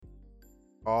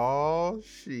Oh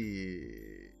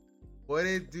shit. What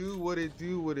it do, what it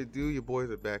do, what it do. Your boys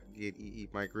are back again.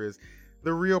 Mike Riz,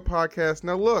 the real podcast.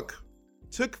 Now look,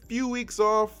 took a few weeks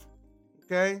off,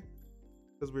 okay?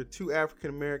 Because we're two African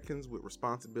Americans with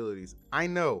responsibilities. I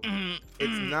know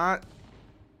it's not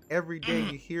every day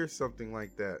you hear something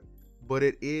like that, but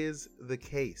it is the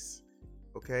case.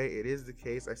 Okay, it is the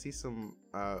case. I see some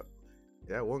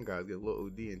that one guy's got a little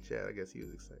OD in chat. I guess he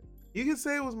was excited. You can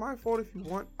say it was my fault if you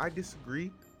want. I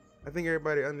disagree. I think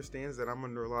everybody understands that I'm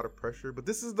under a lot of pressure, but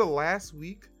this is the last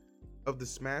week of the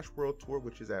Smash World Tour,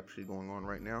 which is actually going on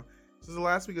right now. This is the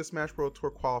last week of Smash World Tour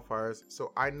qualifiers,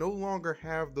 so I no longer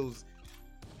have those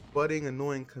budding,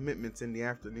 annoying commitments in the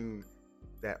afternoon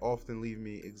that often leave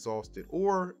me exhausted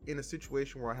or in a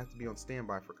situation where I have to be on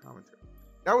standby for commentary.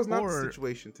 That was not the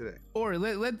situation today. Or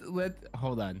let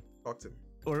hold on. Talk to me.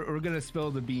 Or we're gonna spill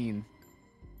the bean.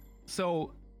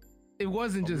 So it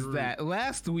wasn't just that.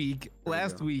 Last week,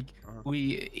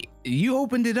 you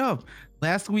opened it up.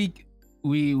 Last week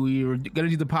we were gonna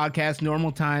do the podcast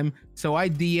normal time. So I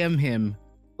DM him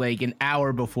like an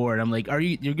hour before, and I'm like,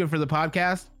 you're good for the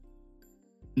podcast?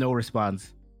 No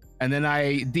response. And then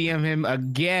I DM him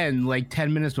again like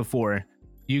 10 minutes before.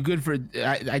 You good for?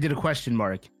 I did a question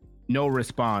mark. No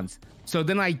response. So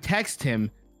then I text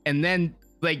him, and then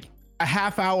like a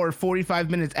half hour, 45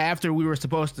 minutes after we were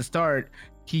supposed to start,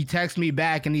 he texts me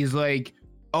back and he's like,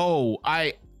 "Oh,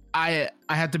 I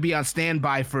have to be on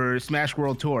standby for Smash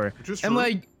World Tour." I'm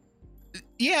like,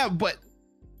 yeah, but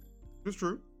it's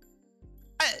true.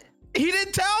 He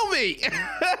didn't tell me.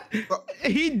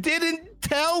 He didn't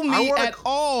tell me at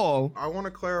all. I want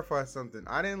to clarify something.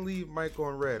 I didn't leave Mike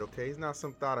on red, okay? He's not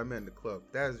some thought I met in the club.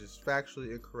 That is just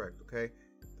factually incorrect, okay?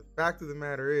 The fact of the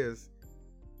matter is,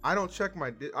 I don't check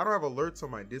I don't have alerts on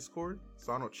my Discord,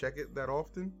 so I don't check it that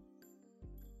often.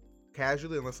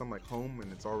 Casually, unless I'm like home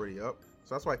and it's already up.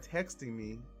 So that's why texting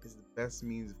me is the best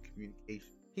means of communication.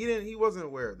 He wasn't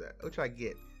aware of that, which I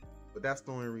get, but that's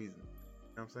the only reason.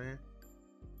 You know what I'm saying?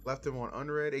 Left him on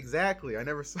unread. Exactly. I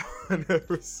never saw it.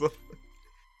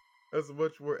 That's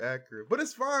much more accurate. But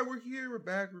it's fine. We're here. We're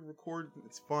back. We're recording.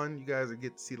 It's fun. You guys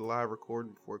get to see the live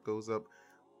recording before it goes up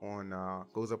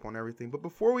on everything. But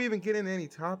before we even get into any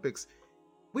topics,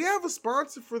 we have a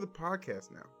sponsor for the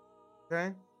podcast now.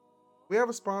 Okay? We have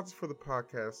a sponsor for the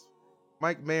podcast.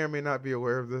 Mike may or may not be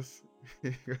aware of this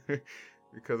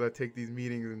because I take these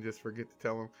meetings and just forget to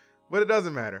tell him. But it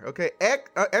doesn't matter. Okay?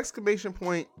 Exclamation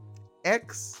point.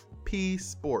 XP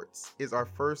Sports is our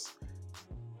first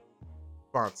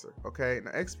sponsor. Okay, now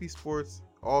XP Sports,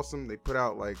 awesome. They put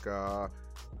out like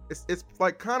it's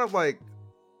like kind of like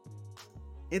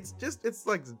it's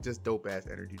like dope ass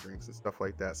energy drinks and stuff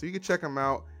like that. So you can check them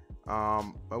out.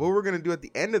 But what we're gonna do at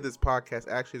the end of this podcast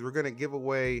actually is we're gonna give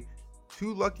away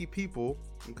 2 lucky people.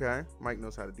 Okay, Mike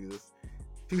knows how to do this.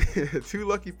 2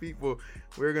 lucky people.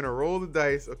 We're gonna roll the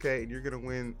dice, okay, and you're gonna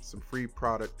win some free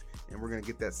product, and we're gonna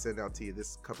get that sent out to you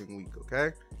this coming week,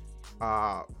 okay?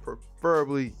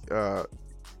 Preferably for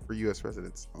U.S.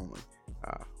 residents only.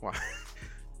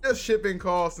 Just shipping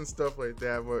costs and stuff like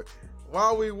that. But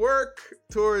while we work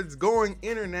towards going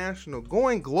international,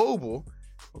 going global,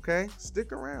 okay,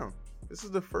 stick around. This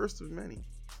is the first of many,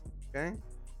 okay?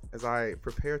 As I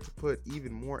prepare to put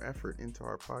even more effort into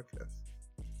our podcast.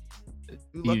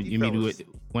 You mean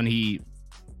when he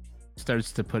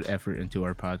starts to put effort into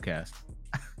our podcast?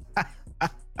 Hey,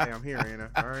 I'm here,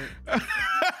 Anna. All right.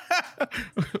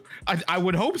 I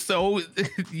would hope so.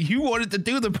 You wanted to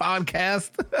do the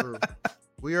podcast. True.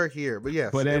 We are here, but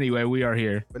yes. But anyway, we are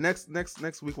here. But next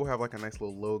week we'll have like a nice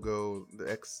little logo, the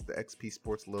XP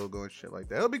Sports logo and shit like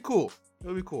that. It'll be cool.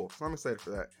 So I'm excited for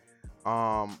that.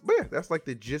 But yeah, that's like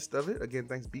the gist of it. Again,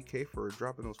 thanks BK for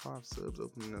dropping those 5 subs,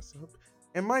 opening us up.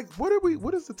 And Mike,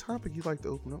 what is the topic you'd like to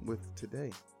open up with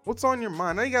today? What's on your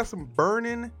mind? Now you got some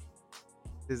burning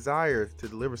desire to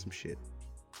deliver some shit.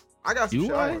 I got some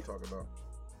shit I want to talk about.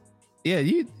 Yeah,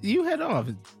 you head off.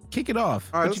 Kick it off.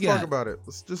 All right, let's talk about it.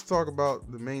 Let's just talk about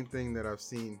the main thing that I've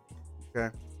seen.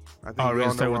 Okay. I think we're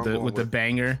gonna start with the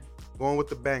banger. Going with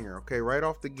the banger, okay, right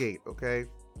off the gate, okay.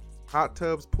 Hot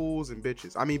tubs, pools, and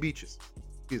beaches.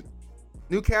 Excuse me.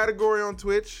 New category on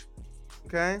Twitch.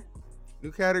 Okay.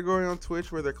 New category on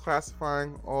Twitch where they're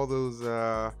classifying all those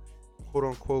quote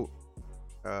unquote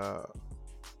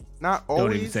not always,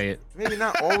 don't even say it. Maybe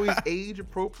not always age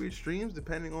appropriate streams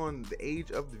depending on the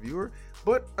age of the viewer,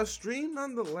 but a stream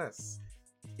nonetheless.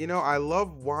 You know, I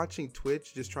love watching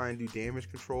Twitch just try and do damage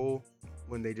control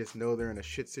when they just know they're in a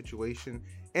shit situation,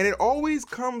 and it always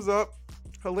comes up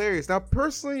hilarious. Now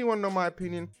personally, you want to know my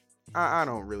opinion? I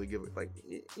don't really give it, like,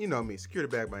 you know me, secure the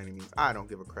bag by any means. I don't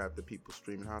give a crap that people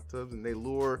streaming hot tubs and they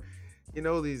lure you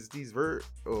know, these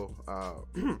people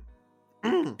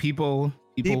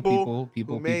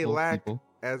who may lack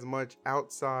as much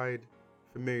outside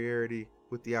familiarity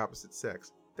with the opposite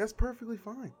sex. That's perfectly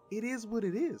fine. It is what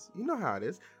it is. You know how it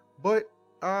is. But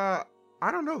I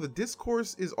don't know. The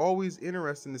discourse is always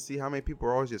interesting to see how many people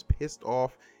are always just pissed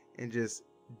off and just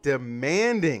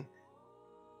demanding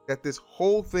that this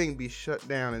whole thing be shut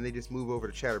down and they just move over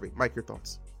to Chaturbate. Mike, your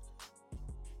thoughts?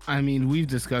 I mean, we've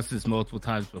discussed this multiple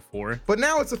times before, but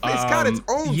now it's got its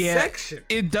own section.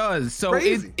 It does. So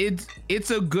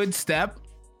it's a good step,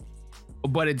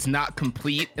 but it's not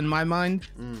complete in my mind.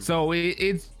 So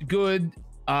it's good.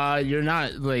 You're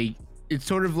not like, it's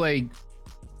sort of like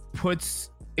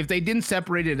puts, if they didn't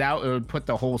separate it out, it would put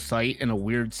the whole site in a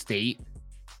weird state.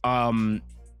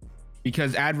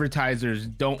 Because advertisers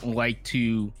don't like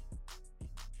to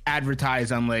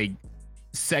advertise on like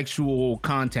sexual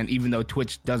content, even though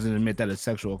Twitch doesn't admit that it's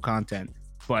sexual content.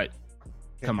 But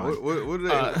come on,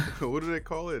 what do they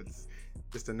call it? It's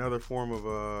just another form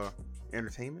of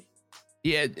entertainment.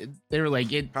 Yeah, they were like,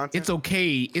 it's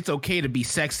okay to be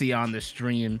sexy on the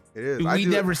stream. It is. We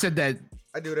never said that.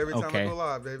 I do it every time I go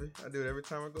live, baby. I do it every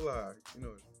time I go live. You know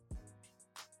it.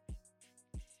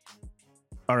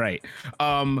 All right.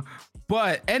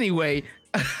 But anyway,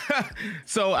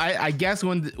 so I guess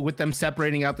with them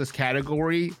separating out this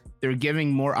category, they're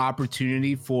giving more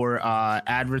opportunity for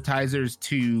advertisers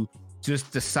to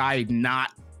just decide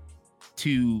not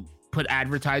to put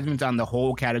advertisements on the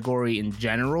whole category in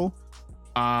general.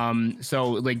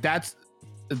 So like that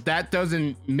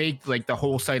doesn't make like the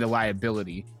whole site a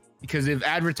liability, because if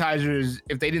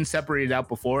they didn't separate it out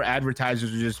before,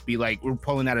 advertisers would just be like, we're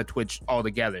pulling out of Twitch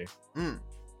altogether.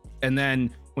 And then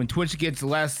when Twitch gets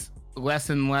less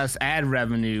and less ad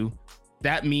revenue,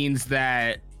 that means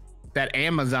that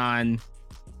Amazon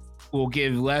will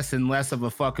give less and less of a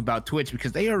fuck about Twitch,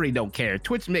 because they already don't care.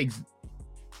 Twitch makes,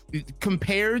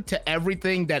 compared to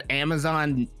everything that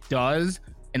Amazon does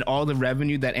and all the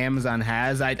revenue that Amazon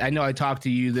has, I know I talked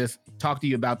to you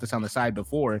about this on the side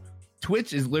before.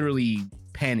 Twitch is literally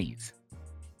pennies.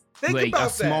 Think like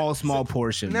about a small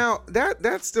portion. Now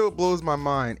that still blows my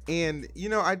mind. And you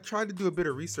know, I tried to do a bit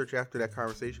of research after that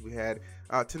conversation we had,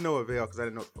 to no avail, because I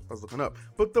didn't know what I was looking up.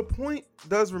 But the point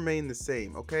does remain the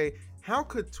same, okay? How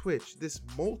could Twitch, this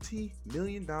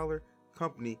multi-million-dollar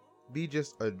company, be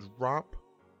just a drop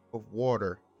of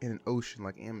water in an ocean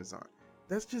like Amazon?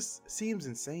 That just seems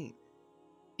insane.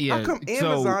 Yeah, how come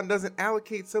Amazon doesn't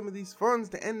allocate some of these funds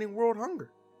to ending world hunger?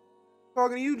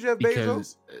 Talking to you, Jeff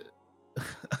Bezos.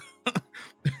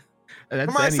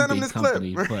 That's Somebody any big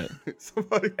company,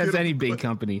 but that's any big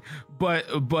company.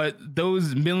 But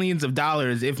those millions of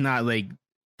dollars, if not like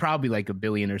probably like $1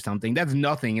 billion or something, that's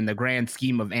nothing in the grand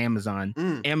scheme of Amazon.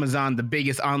 Amazon, the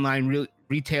biggest online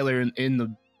retailer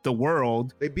in the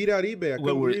world. They beat out eBay. I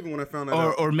couldn't believe it when I found that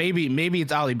out. Or maybe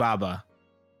it's Alibaba.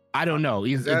 I don't know.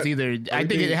 It's either. I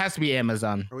think it has to be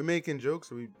Amazon. Are we making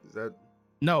jokes? Is that?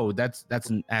 No, that's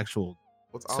an actual.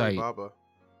 What's site. Alibaba?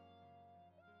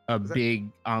 A big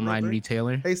online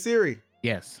retailer. Hey Siri.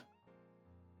 Yes.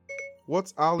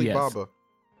 What's Alibaba? Yes.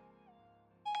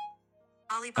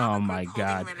 Alibaba oh Group my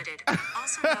God. Limited,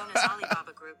 also known as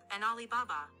Alibaba Group, and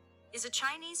Alibaba is a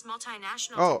Chinese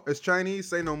multinational. Oh, it's Chinese.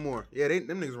 Say no more. Yeah,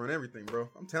 them niggas run everything, bro.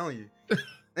 I'm telling you.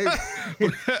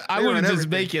 I wouldn't just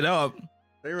make it up.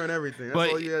 They run everything.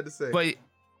 That's all you had to say.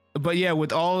 But yeah,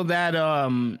 with all that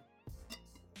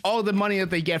all the money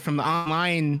that they get from the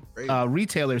online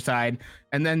retailer side,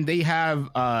 and then they have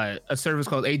a service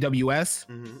called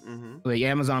AWS, like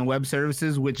Amazon Web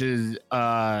Services, which is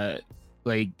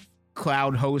like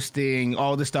cloud hosting,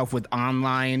 all the stuff with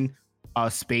online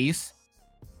space.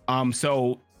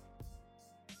 So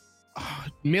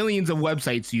millions of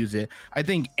websites use it. I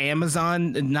think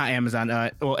Amazon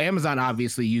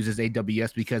obviously uses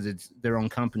AWS because it's their own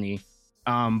company.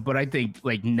 But I think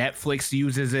like Netflix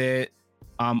uses it.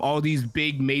 All these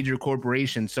big major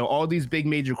corporations. So all these big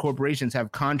major corporations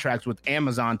have contracts with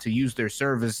Amazon to use their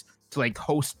service to like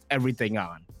host everything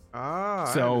on.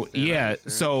 So yeah,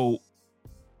 so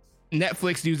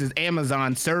Netflix uses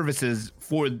Amazon services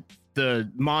for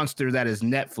the monster that is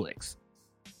Netflix.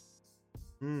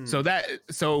 So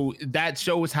that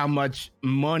shows how much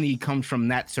money comes from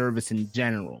that service in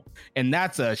general. And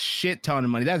that's a shit ton of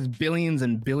money. That's billions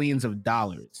and billions of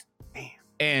dollars.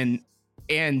 Damn.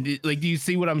 And like, do you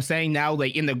see what I'm saying now?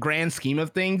 Like in the grand scheme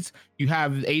of things, you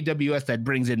have AWS that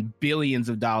brings in billions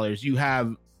of dollars. You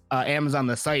have Amazon,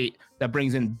 the site, that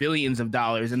brings in billions of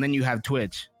dollars. And then you have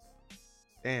Twitch.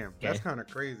 Damn, that's kind of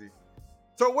crazy.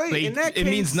 So wait, like, in that case, it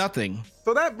means nothing.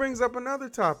 So that brings up another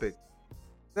topic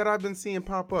that I've been seeing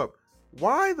pop up.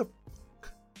 Why the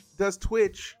fuck does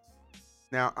Twitch.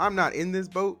 Now, I'm not in this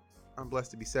boat. I'm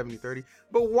blessed to be 70-30.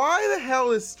 But why the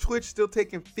hell is Twitch still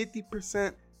taking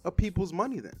 50% of people's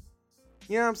money then?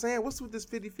 You know what I'm saying? What's with this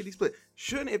 50-50 split?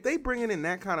 If they bringing in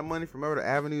that kind of money from other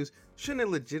avenues, shouldn't it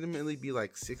legitimately be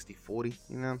like 60-40?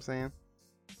 You know what I'm saying?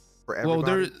 For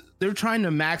everybody. Well, they're trying to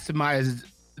maximize.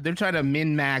 They're trying to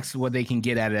min-max what they can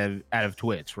get out of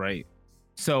Twitch, right?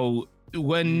 So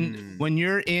when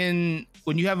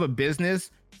you have a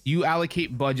business, you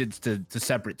allocate budgets to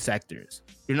separate sectors.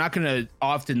 You're not going to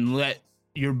often let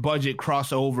your budget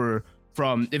cross over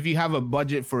from, if you have a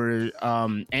budget for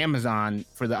Amazon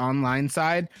for the online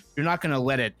side, you're not going to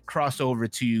let it cross over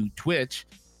to Twitch.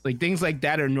 Like things like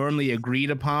that are normally agreed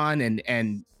upon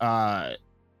and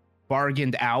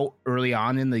bargained out early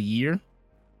on in the year.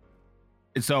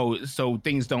 And so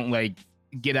things don't like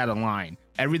get out of line.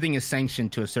 Everything is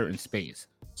sanctioned to a certain space.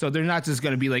 So they're not just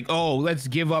going to be like, oh, let's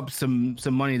give up some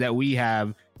money that we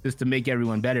have just to make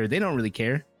everyone better. They don't really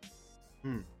care.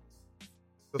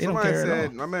 So somebody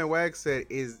said, my man Wag said,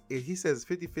 he says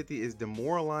 50-50 is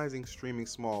demoralizing streaming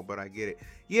small, but I get it.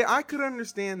 Yeah, I could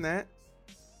understand that.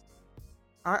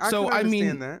 I could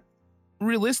understand that.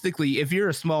 Realistically, if you're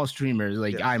a small streamer,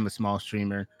 like yes. I'm a small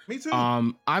streamer. Me too.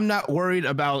 I'm not worried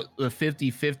about the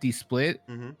 50-50 split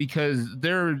because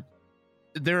there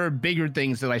are bigger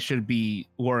things that I should be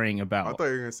worrying about. I thought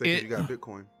you were going to say you got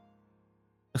Bitcoin.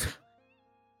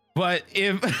 But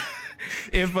if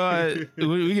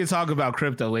we can talk about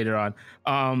crypto later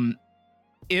on.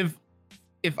 If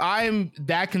I'm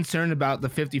that concerned about the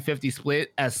 50-50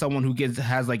 split as someone who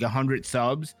has like 100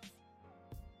 subs,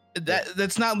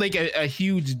 that's not like a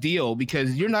huge deal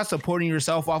because you're not supporting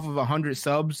yourself off of 100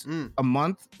 subs a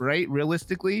month, right?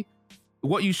 Realistically,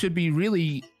 what you should be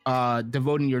really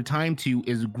devoting your time to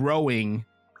is growing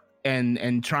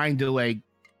and trying to like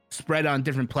spread on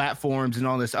different platforms and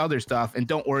all this other stuff, and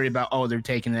don't worry about, oh, they're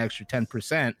taking an extra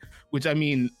 10%, which I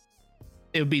mean,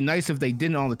 it would be nice if they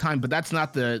didn't all the time, but that's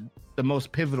not the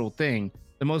most pivotal thing.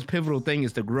 The most pivotal thing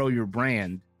is to grow your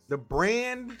brand. The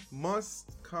brand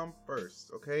must come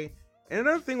first, okay? And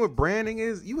another thing with branding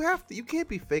is you can't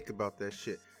be fake about that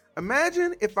shit.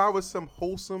 Imagine if I was some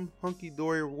wholesome,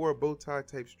 hunky-dory, wore a bow tie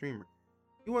type streamer.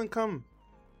 You wouldn't come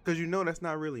because you know that's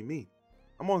not really me.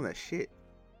 I'm on that shit.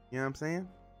 You know what I'm saying?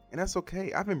 And that's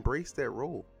okay. I've embraced that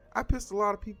role. I pissed a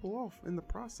lot of people off in the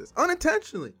process,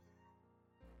 unintentionally.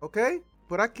 Okay?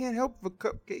 But I can't help if a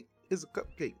cupcake is a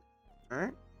cupcake. All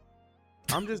right?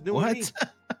 I'm just doing me.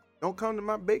 Don't come to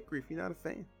my bakery if you're not a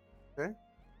fan. Okay?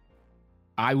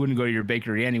 I wouldn't go to your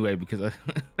bakery anyway because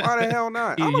why the hell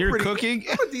not? You're cooking.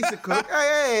 I'm a decent cook.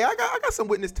 Hey, I got some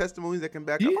witness testimonies that can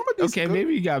back up. I'm a decent cook.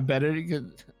 Maybe you got better because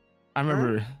I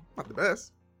remember not the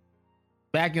best.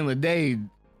 Back in the day,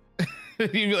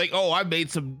 you'd be like, "Oh, I made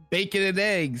some bacon and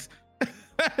eggs."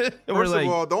 First of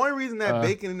all, the only reason that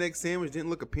bacon and egg sandwich didn't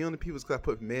look appealing to people is because I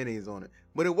put mayonnaise on it.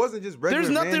 But it wasn't just regular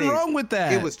mayonnaise. There's nothing wrong with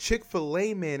that. It was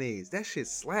Chick-fil-A mayonnaise. That shit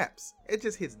slaps. It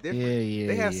just hits different.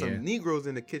 They had some Negroes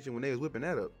in the kitchen when they was whipping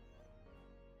that up.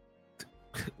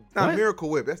 It's not Miracle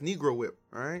Whip. That's Negro Whip.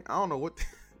 All right. I don't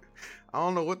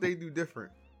know what they do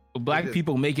different. Black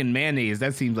people making mayonnaise.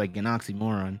 That seems like an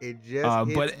oxymoron. It just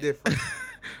hits different.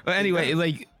 But anyway,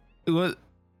 like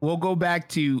we'll go back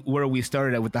to where we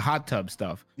started at with the hot tub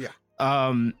stuff. Yeah.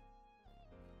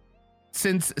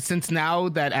 Since now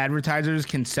that advertisers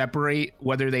can separate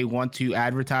whether they want to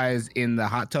advertise in the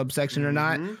hot tub section or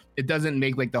not, it doesn't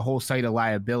make like the whole site a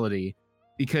liability,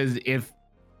 because if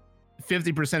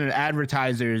 50% of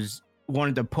advertisers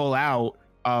wanted to pull out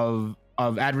of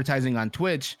advertising on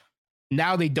Twitch,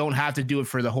 now they don't have to do it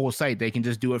for the whole site. They can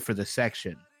just do it for the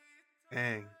section.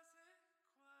 Dang.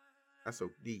 That's so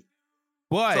deep.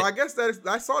 But so I guess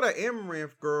I saw that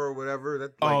Amaranth girl or whatever.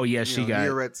 That she got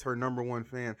Neret's her #1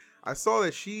 fan. I saw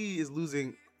that she is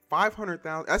losing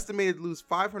estimated to lose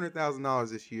 $500,000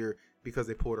 this year because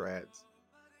they pulled her ads.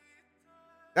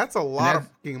 That's a lot of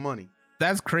fucking money.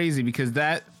 That's crazy because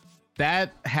that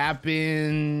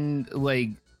happened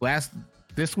like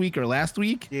this week or last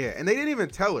week. Yeah, and they didn't even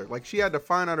tell her. Like she had to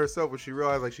find out herself when she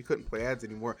realized like she couldn't play ads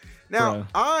anymore. Now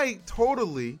I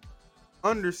totally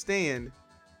understand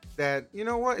that, you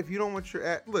know what, if you don't want your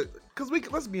ad, look, because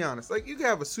let's be honest, like you can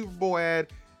have a Super Bowl ad,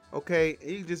 okay,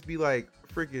 and you can just be like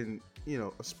freaking,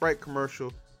 a Sprite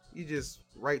commercial. You just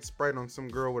write Sprite on some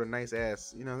girl with a nice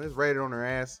ass, let's write it on her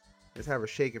ass, let's have her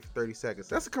shake it for 30 seconds.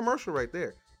 That's a commercial right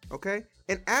there, okay?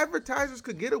 And advertisers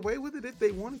could get away with it if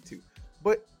they wanted to,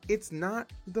 but it's not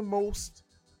the most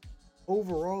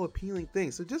overall appealing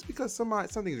thing. So just because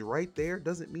something's right there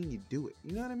doesn't mean you do it.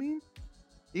 You know what I mean?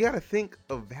 You got to think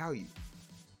of value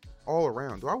all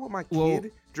around. Do I want my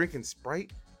kid drinking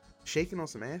Sprite shaking on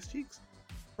some ass cheeks?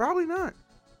 Probably not.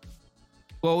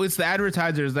 Well, it's the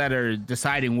advertisers that are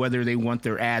deciding whether they want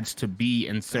their ads to be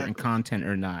in certain Exactly. content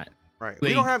or not. Right. Like,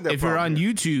 We don't have that. if you're problem on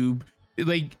here. YouTube,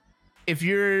 like if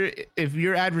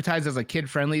you're advertised as a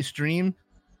kid-friendly stream,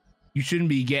 you shouldn't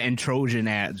be getting Trojan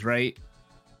ads, right?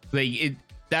 Like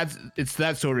it's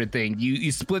that sort of thing.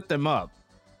 You split them up.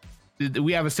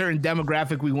 We have a certain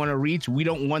demographic we want to reach. We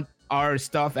don't want our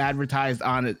stuff advertised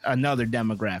on another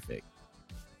demographic.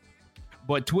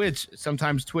 But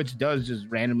sometimes Twitch does just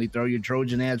randomly throw you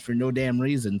Trojan ads for no damn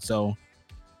reason. So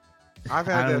I've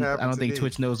had that happen. I don't to think me.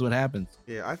 Twitch knows what happens.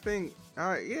 Yeah, I think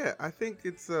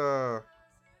it's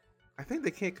I think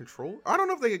they can't control. I don't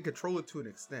know if they can control it to an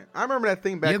extent. I remember that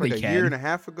thing back Yeah, like they a can. year and a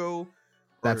half ago.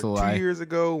 That's a or lie. 2 years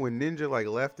ago when Ninja like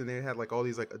left and they had like all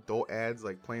these like adult ads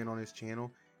like playing on his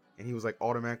channel, and he was like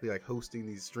automatically like hosting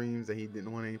these streams that he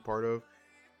didn't want any part of.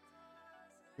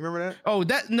 You remember that? Oh,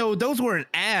 those weren't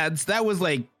ads. That was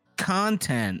like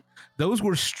content. Those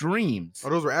were streams. Oh,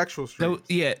 those were actual streams.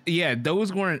 Yeah,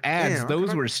 those weren't ads. Damn, those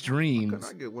how were Couldn't streams.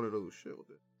 I get one of those shit with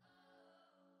it?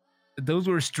 Those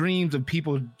were streams of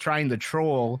people trying to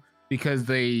troll because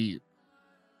they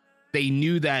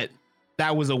knew that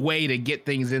was a way to get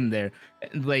things in there.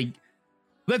 Like,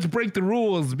 let's break the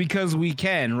rules because we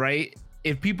can, right?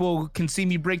 If people can see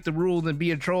me break the rules and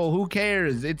be a troll, who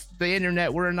cares? It's the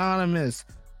internet. We're anonymous.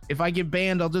 If I get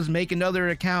banned, I'll just make another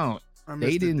account. I They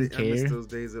miss didn't I miss care. those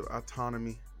days of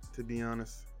autonomy, to be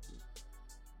honest.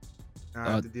 Now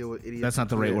I have to deal with idiots. that's not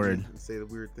the who right tweet at me word. And say the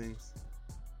weird things.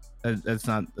 That's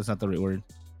not the right word.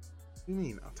 What do you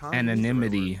mean? Autonomy is the right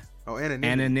Anonymity. word. Oh, anonymity.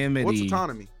 Anonymity. What's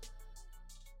autonomy?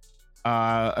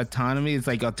 Autonomy is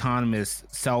like autonomous,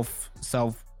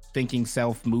 self-thinking,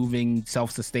 self-moving,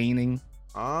 self-sustaining.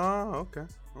 Ah, okay.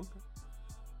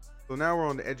 So now we're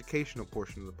on the educational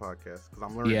portion of the podcast because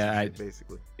I'm learning Yeah, some shit,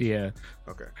 basically. Yeah,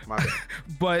 Okay, my bad.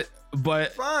 but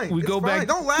It's fine. we It's go fine. back.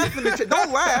 Don't laugh in the chat.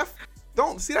 Don't laugh.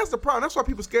 Don't see. That's the problem. That's why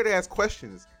people scared to ask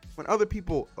questions when other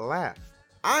people laugh.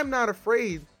 I'm not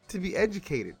afraid to be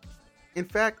educated. In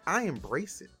fact, I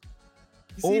embrace it.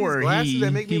 You see Or these glasses he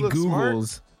that make me look Googles,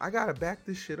 smart? I gotta back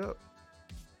this shit up.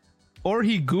 or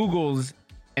he Googles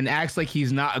and acts like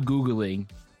he's not Googling.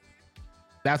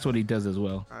 That's what he does as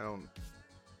well. I don't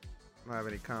have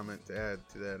any comment to add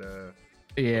to that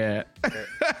Yeah,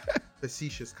 that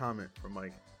facetious comment from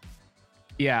Mike.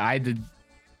 yeah. I did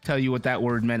tell you what that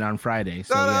word meant on Friday.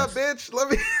 So Shut yes. up, bitch.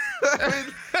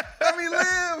 Let me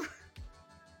live.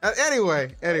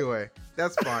 Anyway,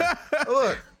 that's fine.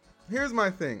 Look, here's my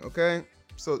thing, okay?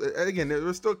 So again,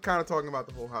 we're still kind of talking about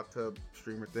the whole hot tub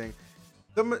streamer thing.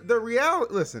 The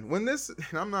reality, listen, when this,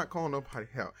 and I'm not calling nobody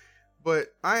out, but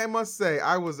I must say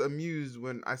I was amused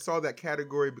when I saw that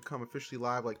category become officially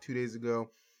live like 2 days ago,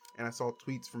 and I saw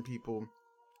tweets from people.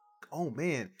 Oh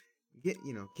man, get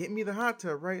me the hot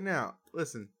tub right now.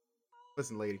 Listen,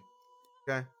 lady,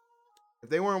 okay?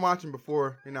 If they weren't watching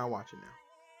before, they're not watching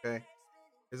now, okay?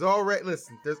 There's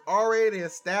already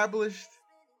established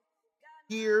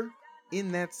here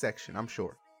in that section, I'm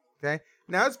sure. Okay.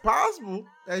 Now it's possible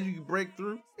as you break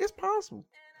through. It's possible.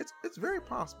 It's very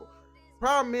possible.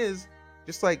 Problem is,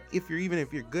 just like if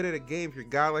you're good at a game, if you're a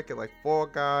guy like Fall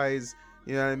Guys,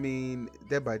 you know what I mean,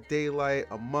 Dead by Daylight,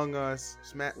 Among Us,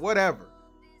 Smash, whatever.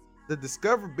 The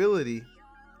discoverability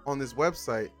on this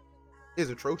website is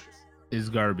atrocious. Is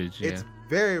garbage. Yeah. It's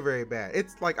very, very bad.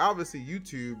 It's like obviously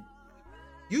YouTube.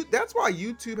 That's why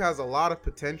YouTube has a lot of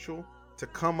potential to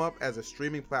come up as a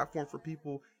streaming platform for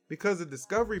people, because the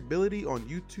discoverability on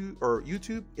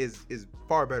YouTube is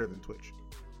far better than Twitch.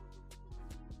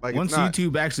 Like Once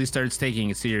YouTube actually starts taking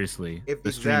it seriously,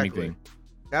 the streaming thing,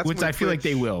 that's which when I feel like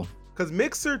they will. Because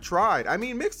Mixer tried. I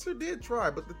mean, Mixer did try,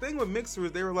 but the thing with Mixer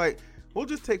is they were like, we'll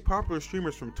just take popular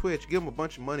streamers from Twitch, give them a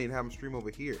bunch of money, and have them stream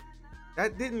over here.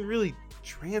 That didn't really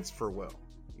transfer well.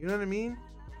 You know what I mean?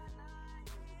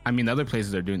 I mean, other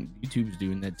places are doing. YouTube's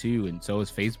doing that too, and so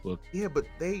is Facebook. Yeah, but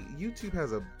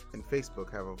YouTube and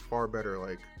Facebook have a far better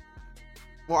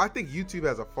I think YouTube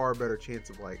has a far better chance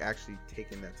of actually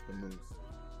taking that to the moon.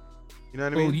 You know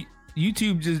what I mean?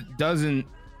 YouTube just doesn't.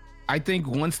 I think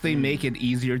once they make it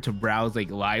easier to browse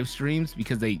live streams,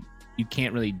 because you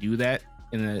can't really do that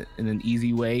in an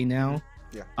easy way now.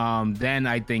 Yeah. Then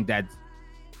I think that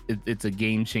it's a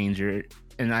game changer,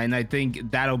 and I think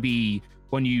that'll be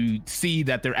when you see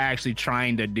that they're actually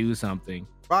trying to do something.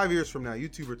 5 years from now,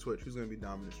 YouTube or Twitch, who's going to be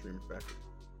dominant streaming factor?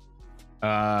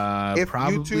 If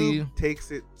Probably YouTube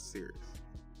takes it serious.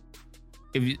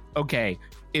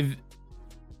 if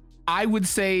I would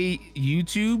say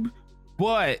YouTube,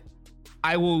 but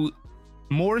I will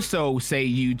more so say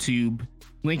YouTube,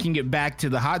 linking it back to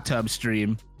the hot tub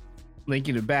stream,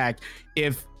 linking it back,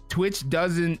 if Twitch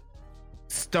doesn't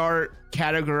start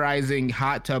categorizing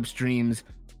hot tub streams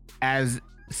as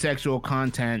sexual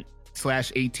content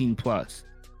 /18 plus,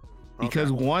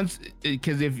 because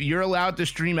because if you're allowed to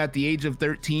stream at the age of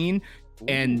 13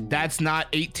 and that's not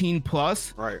 18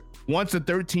 plus, Right. once a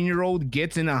 13-year-old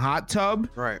gets in a hot tub,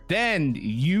 Right. then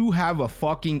you have a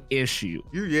fucking issue.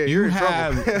 You're You in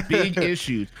have trouble. big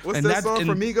issues. What's And that song and-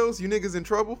 from Migos? You niggas in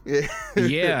trouble?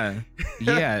 Yeah.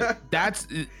 yeah. That's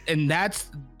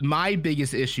my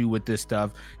biggest issue with this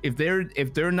stuff. If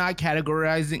they're not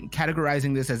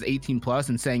categorizing this as 18 plus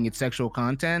and saying it's sexual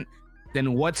content,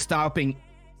 then what's stopping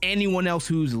anyone else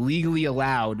who's legally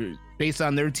allowed based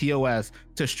on their TOS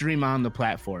to stream on the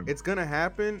platform? It's gonna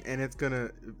happen, and it's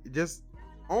gonna just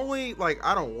only like,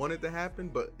 I don't want it to happen,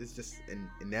 but it's just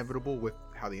inevitable with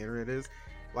how the internet is.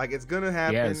 Like, it's gonna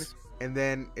happen. Yes. And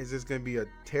then it's just gonna be a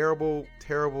terrible,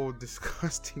 terrible,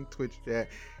 disgusting Twitch chat,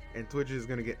 and Twitch is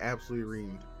gonna get absolutely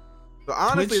reamed. So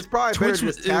honestly, it's probably better to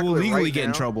just tackle will it legally right get now.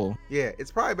 in trouble. Yeah,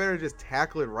 it's probably better to just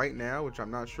tackle it right now, which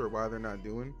I'm not sure why they're not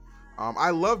doing.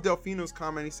 I love Delfino's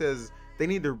comment. He says they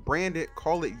need to brand it,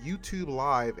 call it YouTube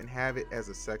Live, and have it as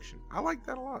a section. I like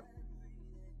that a lot.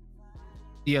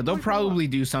 Yeah, they'll probably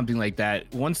do something like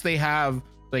that once they have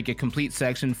like a complete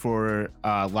section for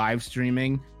live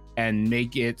streaming and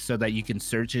make it so that you can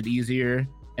search it easier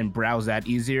and browse that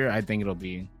easier. I think it'll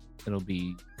be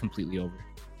completely over,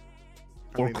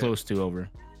 or close to over.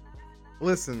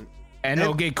 Listen, and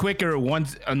it'll get quicker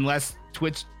unless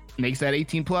Twitch makes that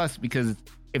 18 plus, because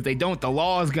if they don't, the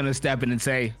law is gonna step in and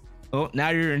say, "Oh, now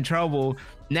you're in trouble.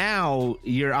 Now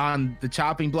you're on the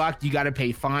chopping block. You got to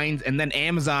pay fines." And then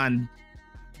Amazon,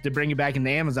 to bring it back into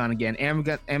Amazon again,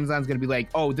 Amazon's gonna be like,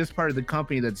 "Oh, this part of the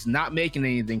company that's not making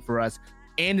anything for us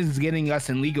and is getting us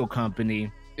in legal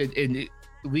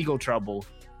legal trouble.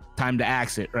 Time to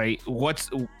axe it." Right?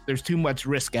 There's too much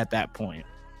risk at that point.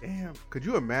 damn, could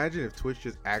you imagine if Twitch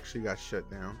just actually got shut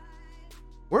down?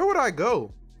 Where would I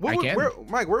go? Mike,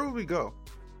 where would we go?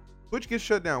 Twitch gets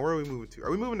shut down. Where are we moving to?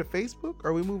 Are we moving to Facebook?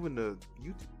 Are we moving to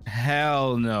YouTube?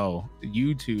 Hell no,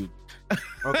 YouTube.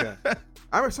 Okay.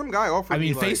 I remember some guy offered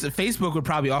me like, Facebook would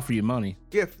probably offer you money.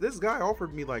 yeah, this guy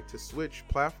offered me like to switch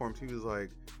platforms. He was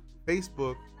like,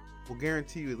 Facebook will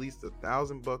guarantee you at least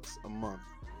 $1,000 a month.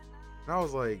 And I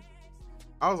was like,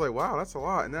 wow, that's a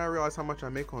lot. And then I realized how much I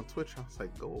make on Twitch. I was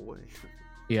like, go away.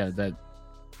 Yeah,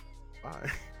 Bye.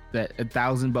 that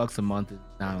 $1,000 a month is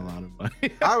not a lot of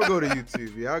money. I would go to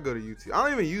YouTube. Yeah, I'll go to YouTube. I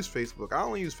don't even use Facebook. I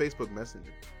only use Facebook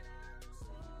Messenger.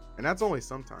 And that's only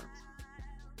sometimes.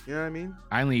 You know what I mean?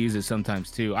 I only use it sometimes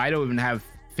too. I don't even have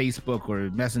Facebook or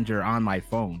Messenger on my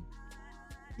phone.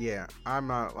 Yeah, I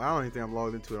don't even think I'm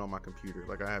logged into it on my computer.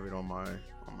 Like, I have it on my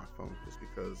phone just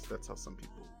because that's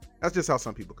just how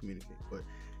some people communicate. But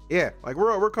yeah, like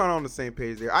we're kind of on the same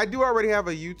page there. I do already have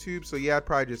a YouTube, so yeah, I'd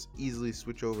probably just easily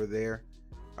switch over there,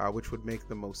 which would make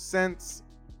the most sense.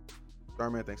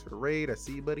 Starman, thanks for the raid. I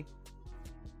see you, buddy.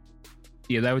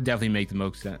 Yeah, that would definitely make the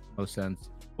most sense.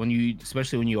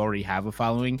 Especially when you already have a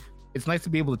following, it's nice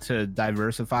to be able to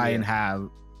diversify and have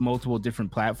multiple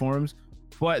different platforms.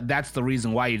 But that's the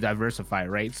reason why you diversify,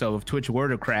 right? So if Twitch were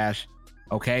to crash,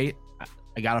 okay,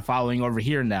 I got a following over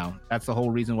here now. That's the whole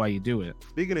reason why you do it.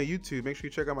 Speaking of YouTube, make sure you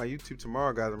check out my YouTube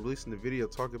tomorrow, guys. I'm releasing the video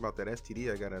talking about that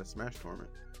STD I got at a Smash tournament.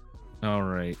 All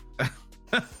right.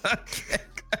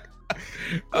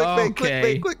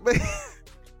 Clickbait.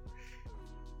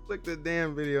 Click the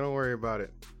damn video. Don't worry about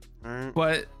it. All right.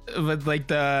 But like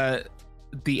the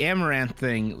Amaranth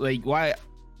thing, like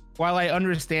while I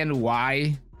understand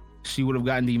why she would have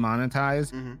gotten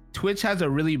demonetized, Twitch has a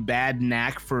really bad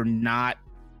knack for not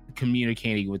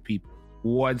communicating with people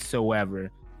whatsoever.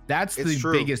 That's the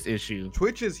biggest issue.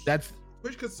 Twitch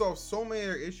could solve so many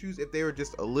other issues if they were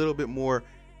just a little bit more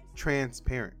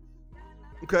transparent.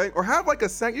 Okay? Or have like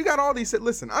you got all these.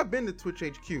 Listen, I've been to Twitch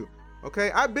HQ.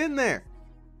 Okay? I've been there.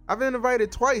 I've been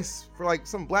invited twice for like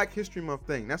some Black History Month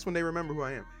thing. That's when they remember who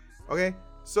I am. Okay?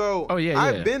 So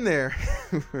I've been there.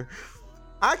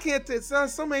 I can't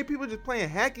so many people just playing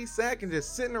hacky sack and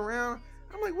just sitting around.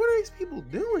 I'm like, what are these people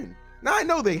doing? Now I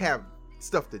know they have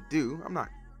stuff to do. I'm not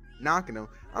knocking them.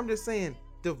 I'm just saying,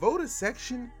 devote a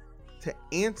section to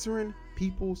answering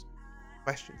people's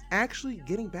questions. Actually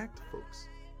getting back to folks.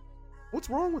 What's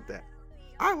wrong with that?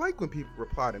 I like when people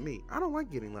reply to me. I don't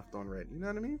like getting left on red. You know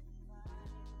what I mean?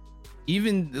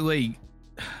 Even like,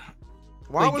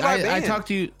 why was I banned? I talked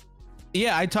to you.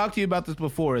 Yeah, I talked to you about this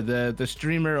before. The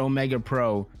streamer Omega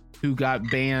Pro who got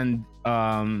banned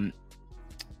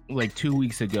like 2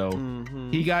 weeks ago.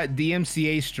 He got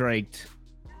DMCA striked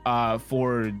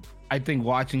for I think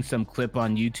watching some clip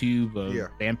on YouTube of Yeah.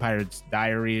 Vampire's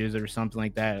Diaries or something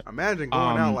like that. Imagine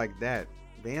going out like that.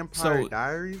 Vampire so,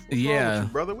 Diaries? What's wrong yeah. with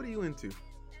you, brother? What are you into?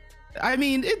 I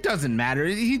mean, it doesn't matter.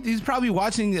 He's probably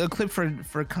watching a clip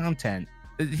for content.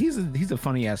 He's a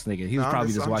funny ass nigga. He's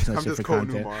probably just watching that shit for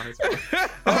content.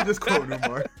 I'm just quoting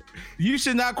Umar. You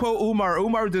should not quote Umar.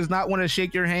 Umar does not want to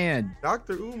shake your hand.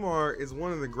 Dr. Umar is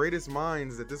one of the greatest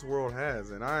minds that this world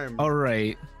has, and I'm. All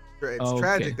right. It's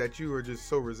tragic that you are just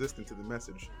so resistant to the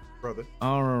message, brother.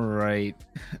 All right.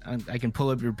 I can pull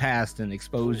up your past and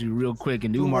expose you real quick,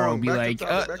 and Umar will be like,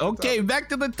 "Okay, back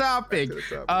to the topic."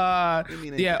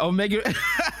 Yeah,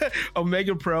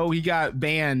 Omega Pro. He got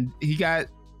banned. He got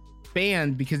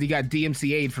banned because he got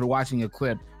DMCA'd for watching a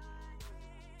clip.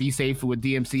 Be safe with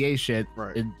DMCA shit.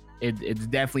 Right. It's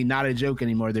definitely not a joke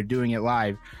anymore. They're doing it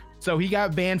live. So he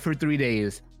got banned for 3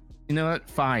 days. You know what?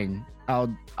 Fine.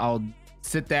 I'll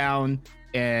sit down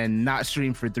and not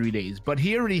stream for 3 days. But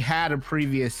he already had a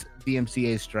previous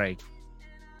DMCA strike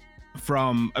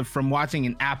from watching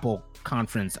an Apple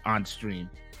conference on stream.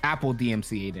 Apple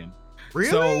DMCA'd him. Really?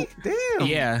 So, damn.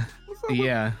 Yeah.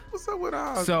 What's up with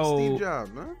Steve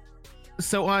Jobs, man?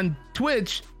 So on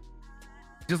Twitch,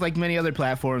 just like many other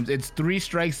platforms, it's 3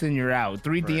 strikes and you're out.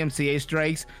 3 DMCA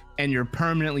strikes and you're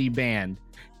permanently banned.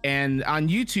 And on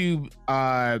YouTube,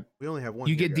 we only have one.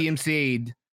 You get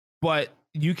DMCA'd, but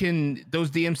those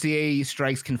DMCA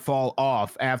strikes can fall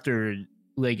off after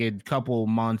like a couple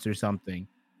months or something.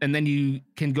 And then you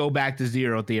can go back to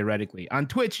 0 theoretically. On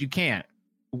Twitch, you can't.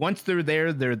 Once they're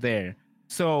there, they're there.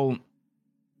 So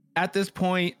at this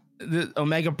point, the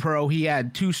Omega Pro, he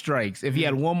had 2 strikes. If he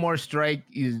had one more strike,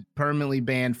 he's permanently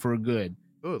banned for good.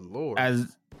 Good lord.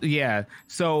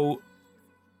 So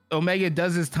Omega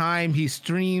does his time. He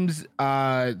streams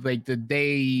like the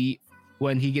day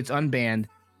when he gets unbanned,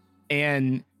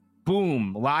 and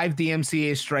boom, live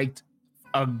DMCA striked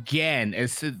again.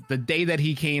 It's the day that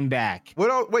he came back.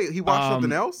 What else? Wait, he watched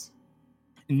something else?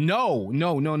 No.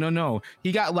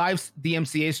 He got live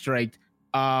DMCA striked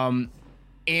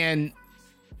and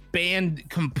banned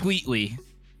completely.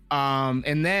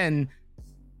 And then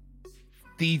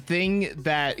the thing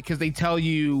that, because they tell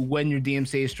you when your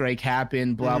DMCA strike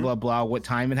happened, blah, blah, blah, what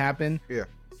time it happened. Yeah.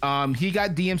 He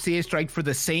got DMCA strike for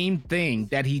the same thing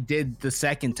that he did the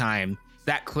second time.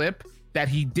 That clip that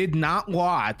he did not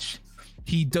watch.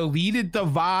 He deleted the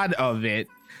VOD of it.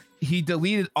 He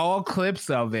deleted all clips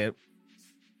of it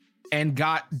and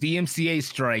got DMCA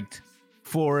striked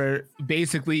for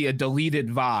basically a deleted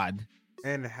VOD.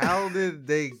 And how did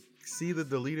they see the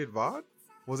deleted VOD?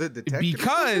 Was it detected?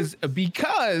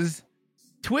 Because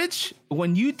Twitch,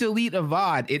 when you delete a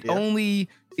VOD,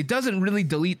 it doesn't really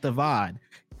delete the VOD.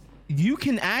 You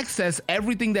can access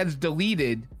everything that's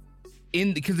deleted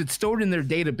because it's stored in their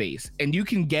database, and you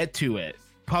can get to it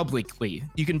publicly.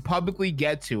 You can publicly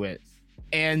get to it.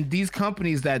 And these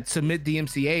companies that submit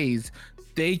DMCAs,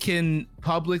 they can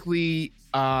publicly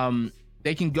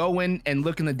they can go in and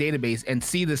look in the database and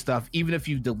see the stuff, even if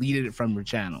you've deleted it from your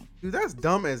channel. Dude, that's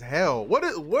dumb as hell. What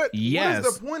is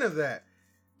the point of that?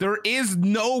 There is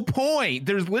no point.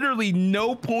 There's literally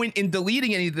no point in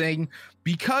deleting anything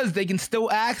because they can still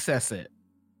access it.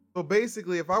 So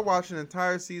basically, if I watch an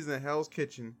entire season of Hell's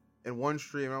Kitchen in one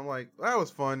stream, I'm like, that was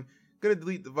fun. Gonna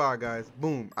delete the VOD, guys.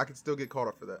 Boom. I can still get caught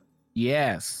up for that.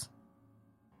 Yes.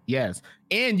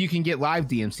 And you can get live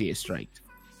DMCA striked.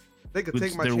 They could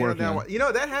take my channel down. You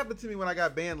know, that happened to me when I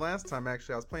got banned last time,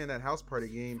 actually. I was playing that house party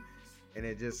game, and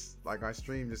it just, like, my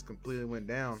stream just completely went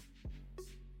down.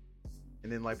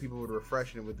 And then, like, people would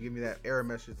refresh, and it would give me that error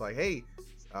message, like, hey,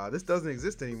 this doesn't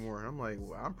exist anymore. And I'm like,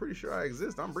 well, I'm pretty sure I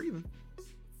exist. I'm breathing.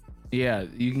 Yeah,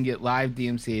 you can get live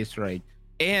DMCA strike.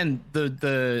 And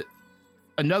the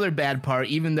another bad part,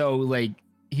 even though, like,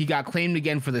 he got claimed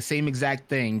again for the same exact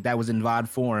thing that was in VOD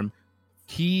form,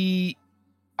 he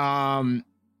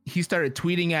started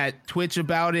tweeting at Twitch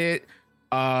about it.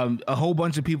 A whole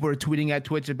bunch of people are tweeting at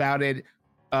Twitch about it.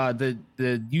 The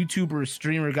YouTuber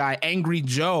streamer guy, Angry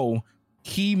Joe,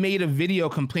 he made a video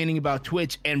complaining about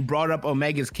Twitch and brought up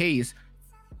Omega's case,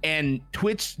 and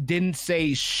Twitch didn't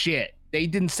say shit. They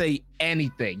didn't say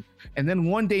anything. And then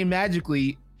one day,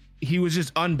 magically, he was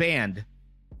just unbanned.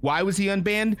 Why was he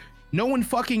unbanned? No one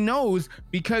fucking knows,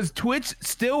 because Twitch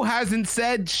still hasn't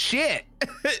said shit.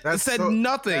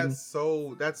 Nothing.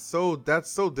 That's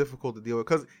so difficult to deal with,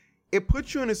 because it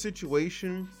puts you in a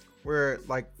situation where,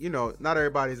 like, you know, not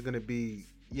everybody's gonna be,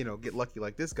 you know, get lucky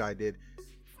like this guy did.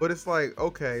 But it's like,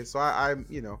 okay, so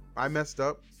I messed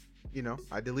up, you know,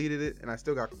 I deleted it, and I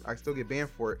still get banned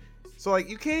for it. So, like,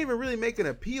 you can't even really make an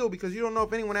appeal, because you don't know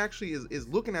if anyone actually is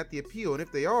looking at the appeal, and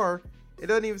if they are, It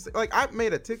doesn't even say, like, I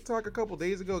made a TikTok a couple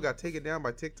days ago, got taken down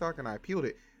by TikTok, and I appealed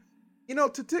it. You know,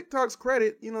 to TikTok's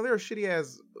credit, you know, they're a shitty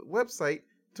ass website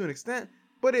to an extent,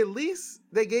 but at least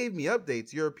they gave me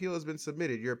updates. Your appeal has been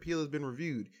submitted. Your appeal has been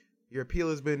reviewed. Your appeal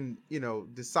has been, you know,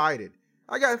 decided.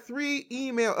 I got 3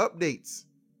 email updates.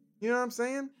 You know what I'm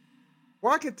saying?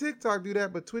 Why can TikTok do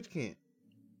that, but Twitch can't?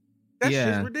 That's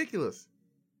just ridiculous.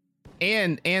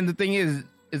 And the thing is,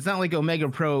 it's not like Omega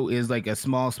Pro is like a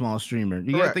small streamer.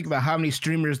 You gotta think about how many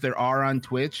streamers there are on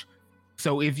Twitch.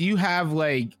 So if you have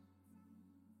like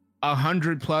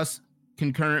 100+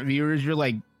 concurrent viewers, you're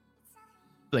like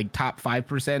top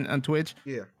 5% on Twitch.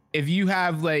 Yeah. If you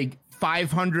have like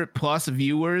 500+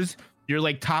 viewers, you're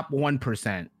like top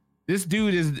 1%. This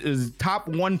dude is top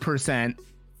 1%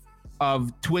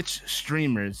 of Twitch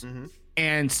streamers,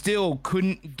 and still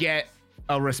couldn't get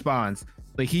a response.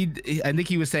 Like I think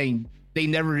he was saying they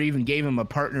never even gave him a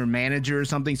partner manager or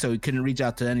something, so he couldn't reach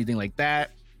out to anything like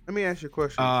that. Let me ask you a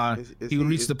question. He would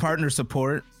reach the partner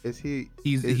support.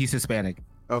 He's Hispanic.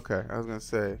 Okay, I was gonna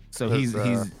say. So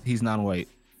he's non-white.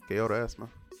 Que hora es, man?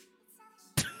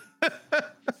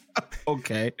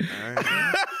 Okay. All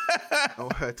right.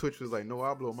 Oh, Twitch was like, no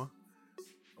hablo, man.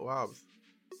 No hablo.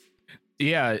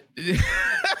 Yeah.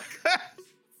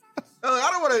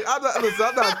 I don't want to.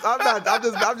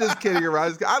 I'm just kidding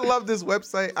around. I love this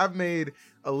website. I've made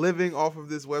a living off of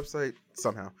this website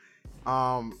somehow.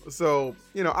 So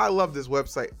you know, I love this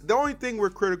website. The only thing we're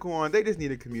critical on, they just need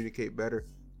to communicate better.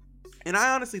 And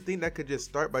I honestly think that could just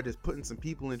start by just putting some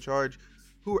people in charge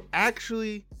who are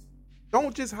actually,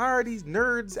 don't just hire these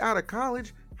nerds out of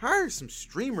college. Hire some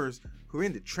streamers who are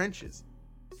in the trenches.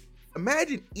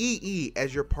 Imagine EE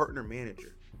as your partner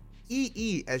manager.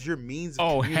 EE as your means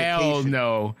of communication. Oh, hell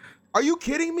no. Are you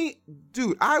kidding me?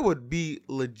 Dude, I would be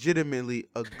legitimately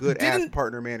a good ass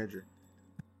partner manager.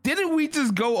 Didn't we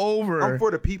just go over I'm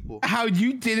for the people. How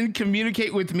you didn't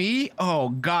communicate with me? Oh,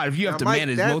 God. If you have to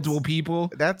manage multiple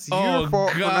people. That's your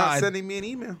fault for not sending me an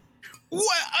email. What?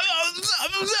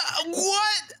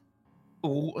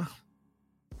 What?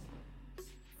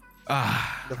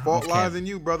 The fault lies in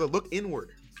you, brother. Look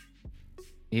inward.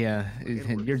 Yeah,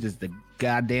 you're just a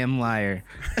goddamn liar.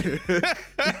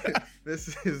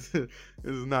 This is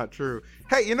not true.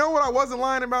 Hey, you know what I wasn't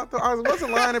lying about though? I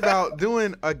wasn't lying about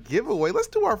doing a giveaway. Let's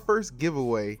do our first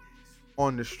giveaway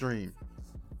on the stream.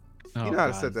 You know how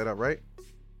to set that up, right?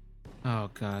 Oh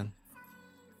God.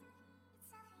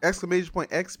 Exclamation point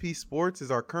XP Sports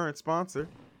is our current sponsor.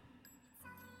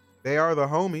 They are the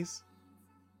homies.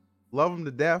 Love them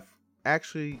to death.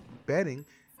 Actually betting.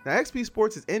 Now, XP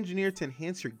Sports is engineered to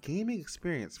enhance your gaming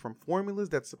experience, from formulas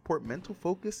that support mental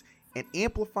focus and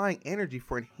amplifying energy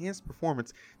for enhanced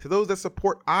performance to those that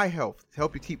support eye health to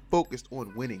help you keep focused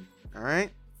on winning. All right?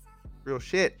 Real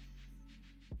shit.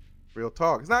 Real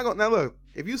talk. It's not going to, now look,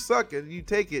 if you suck and you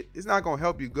take it, it's not going to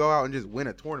help you go out and just win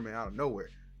a tournament out of nowhere.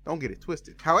 Don't get it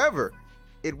twisted. However,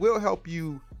 it will help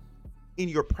you in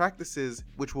your practices,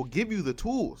 which will give you the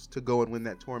tools to go and win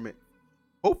that tournament,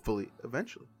 hopefully,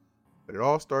 eventually. But it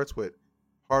all starts with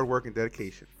hard work and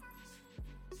dedication.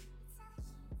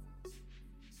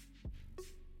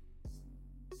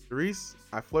 Therese,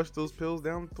 I flushed those pills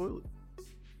down the toilet.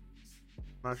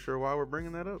 Not sure why we're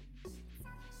bringing that up.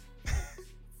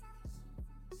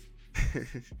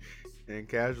 And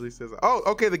casually says, oh,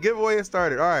 okay, the giveaway has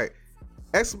started. All right.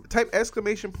 Type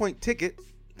exclamation point ticket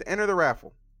to enter the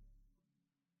raffle.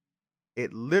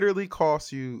 It literally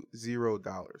costs you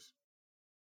 $0.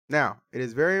 Now, it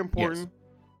is very important.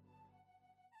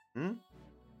 Yes.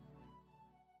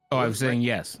 Oh, I was saying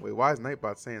yes. Wait, why is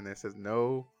Nightbot saying that? It says,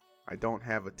 no, I don't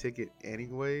have a ticket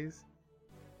anyways.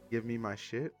 Give me my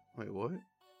shit. Wait, what? Is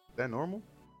that normal?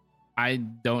 I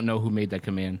don't know who made that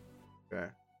command. Okay.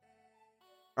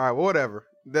 All right, well, whatever.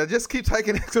 Just keep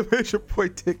typing exclamation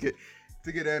point ticket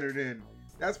to get entered in.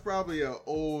 That's probably an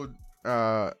old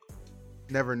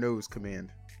never knows command.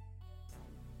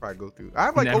 Probably go through. I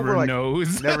have like never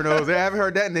knows. Never knows. I haven't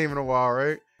heard that name in a while,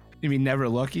 right? You mean Never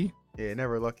Lucky? Yeah,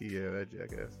 Never Lucky. Yeah, that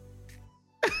jackass.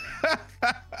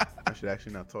 I should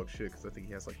actually not talk shit because I think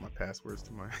he has like my passwords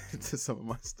to my to some of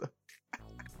my stuff.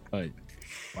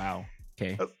 Wow.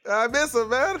 Okay. I miss him,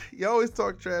 man. You always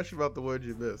talk trash about the ones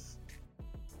you miss.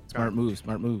 Smart move.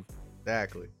 Smart move.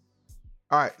 Exactly.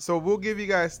 All right, so we'll give you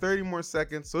guys 30 more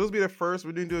seconds. So this will be the first.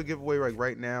 We're going to do a giveaway like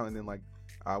right now, and then like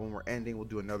when we're ending, we'll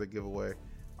do another giveaway.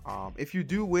 If you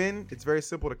do win, it's very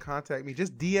simple to contact me.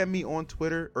 Just DM me on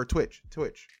Twitter or Twitch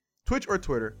or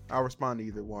Twitter. I'll respond to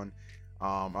either one.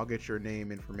 I'll get your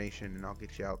name, information, and I'll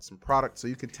get you out some products so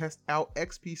you can test out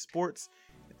XP Sports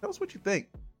and tell us what you think.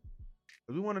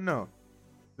 We want to know.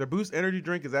 Their Boost energy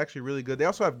drink is actually really good. They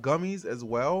also have gummies as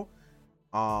well.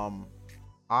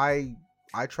 I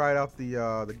tried out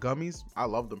the gummies. I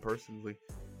love them personally.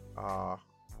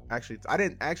 Actually, I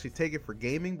didn't actually take it for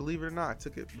gaming, believe it or not. I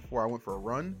took it before I went for a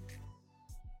run.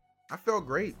 I felt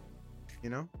great. You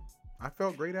know, I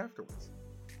felt great afterwards.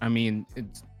 I mean,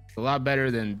 it's a lot better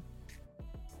than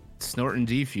snorting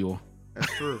G Fuel.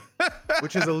 That's true.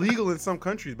 Which is illegal in some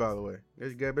countries, by the way.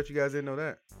 I bet you guys didn't know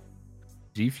that.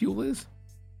 G Fuel is?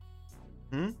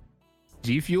 Hmm?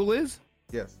 G Fuel is?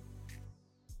 Yes.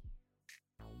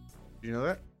 Did you know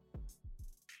that?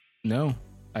 No,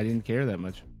 I didn't care that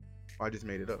much. I just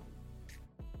made it up.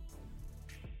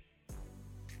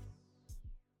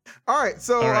 All right,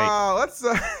 so let's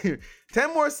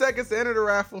 10 more seconds to enter the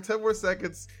raffle. 10 more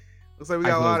seconds. Looks like we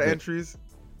got a lot of entries.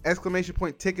 Exclamation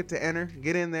point ticket to enter.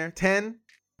 Get in there. 10,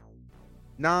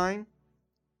 9,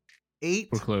 8.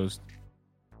 We're closed.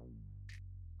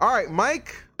 All right,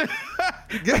 Mike.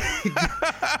 give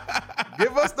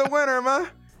us the winner, man.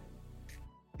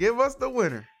 Give us the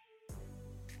winner.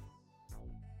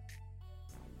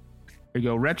 Here you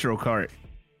go. Retro Cart.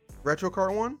 Retro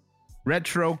Cart won?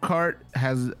 Retro Cart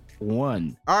has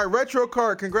won. All right, Retro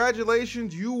Cart,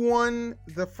 congratulations. You won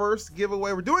the first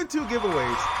giveaway. We're doing 2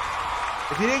 giveaways.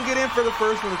 If you didn't get in for the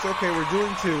first one, it's okay. We're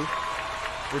doing 2.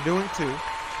 We're doing 2.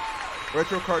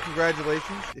 Retro Cart,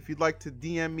 congratulations. If you'd like to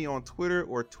DM me on Twitter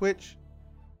or Twitch,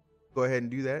 go ahead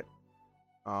and do that.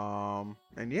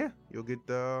 And yeah, you'll get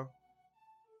we'll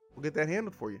get that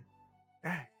handled for you.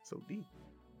 Ah, so deep.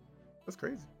 That's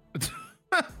crazy.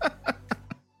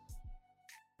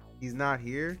 He's not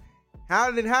here.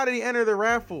 How did he enter the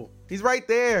raffle? He's right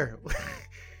there.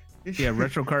 Yeah,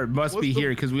 Retro Cart must be here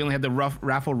because we only had the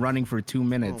raffle running for 2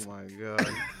 minutes. Oh my god!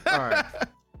 All right.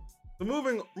 So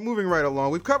moving right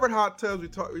along, we've covered hot tubs.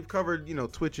 We've covered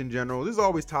Twitch in general. There's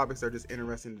always topics that are just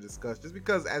interesting to discuss, just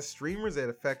because as streamers it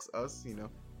affects us,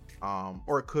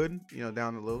 or it could,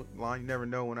 down the line. You never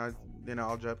know when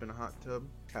I'll jump in a hot tub,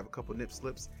 have a couple nip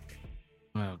slips.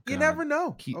 Oh, God. You never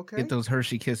know. Okay. Get those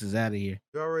Hershey Kisses out of here.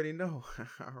 You already know.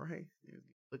 All right.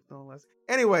 Clicked on last.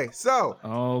 Anyway, so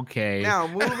okay. Now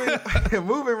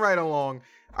moving right along,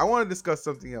 I want to discuss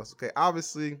something else. Okay,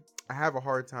 obviously, I have a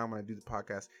hard time when I do the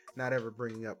podcast not ever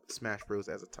bringing up Smash Bros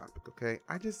as a topic. Okay,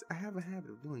 I have a habit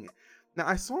of doing it. Now,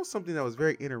 I saw something that was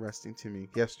very interesting to me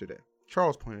yesterday.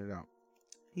 Charles pointed it out.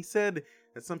 He said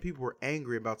that some people were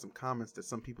angry about some comments that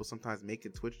some people sometimes make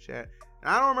in Twitch chat. And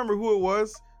I don't remember who it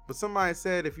was, but somebody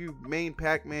said if you main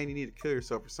Pac-Man, you need to kill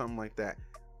yourself or something like that.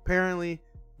 Apparently,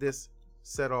 this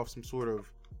set off some sort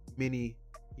of mini,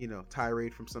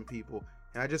 tirade from some people.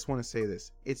 And I just want to say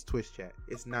this. It's Twitch chat.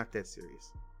 It's not that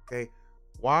serious. Okay?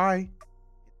 Why in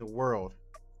the world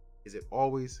is it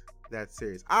always that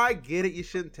serious? I get it. You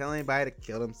shouldn't tell anybody to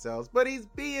kill themselves, but he's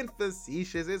being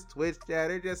facetious. It's Twitch chat.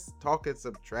 They're just talking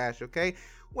some trash, okay?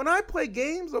 When I play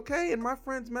games, okay, and my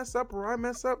friends mess up or I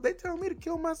mess up, they tell me to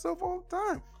kill myself all the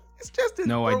time. It's just in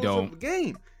no, I don't. Of the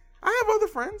game. I have other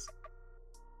friends.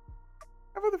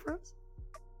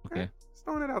 Okay. Just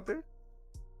throwing it out there.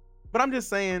 But I'm just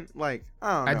saying, like,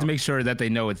 I have to make sure that they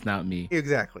know it's not me.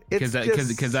 Exactly. Because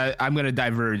I'm gonna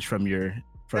diverge from your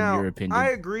opinion. I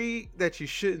agree that you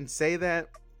shouldn't say that.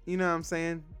 You know what I'm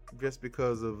saying? Just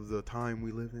because of the time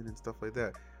we live in and stuff like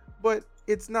that. But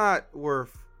it's not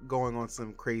worth going on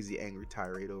some crazy angry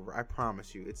tirade over. I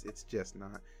promise you, it's just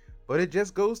not. But it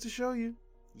just goes to show you,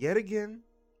 yet again,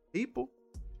 people,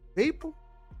 they'll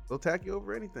attack you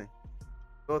over anything.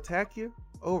 They'll attack you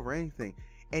over anything.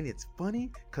 And it's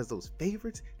funny because those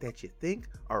favorites that you think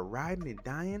are riding and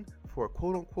dying for a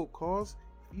quote-unquote cause,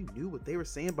 if you knew what they were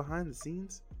saying behind the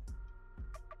scenes,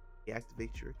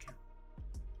 deactivate your account.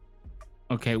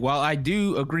 Okay, while I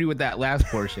do agree with that last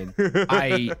portion,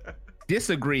 I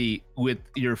disagree with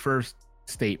your first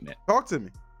statement. Talk to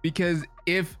me. Because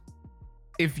if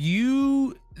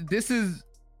this is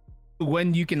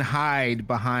when you can hide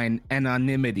behind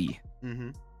anonymity,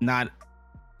 not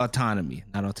autonomy.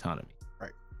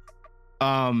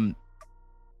 Right.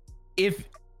 If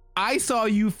I saw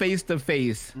you face to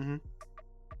face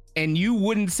and you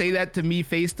wouldn't say that to me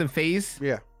face to face,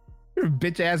 yeah, your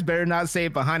bitch ass better not say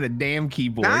it behind a damn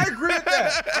keyboard. Now, I agree with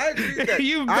that.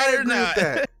 You better not. With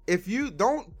that. If you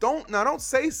don't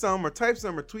say something or type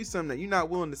something or tweet something that you're not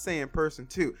willing to say in person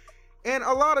too. And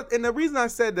the reason I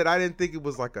said that I didn't think it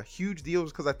was like a huge deal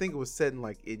was because I think it was said in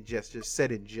like just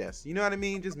said in jest. You know what I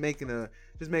mean? Just making a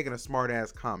smart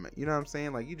ass comment. You know what I'm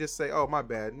saying? Like you just say, "Oh, my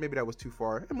bad. Maybe that was too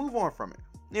far," and move on from it.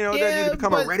 It doesn't need to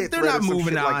become a Reddit thread or some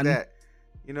shit like that.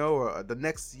 Or the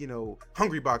next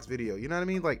Hungry Box video. You know what I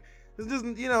mean? Like this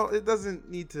doesn't it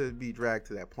doesn't need to be dragged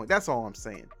to that point. That's all I'm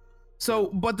saying. So,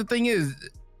 but the thing is,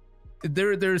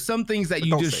 there's some things that But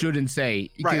you don't just say it. shouldn't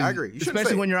say. Right, I because agree. You shouldn't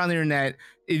especially say when you're on the internet.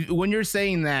 When you're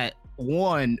saying that,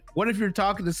 one, what if you're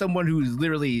talking to someone who's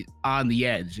literally on the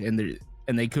edge and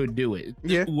they could do it?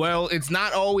 Yeah. Well, it's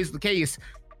not always the case.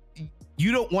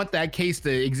 You don't want that case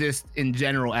to exist in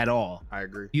general at all. I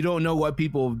agree. You don't know what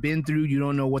people have been through. You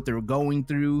don't know what they're going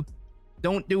through.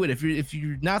 Don't do it. If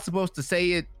you're not supposed to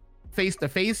say it face to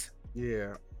face,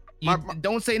 Yeah.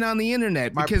 don't say it on the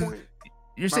internet, My because point,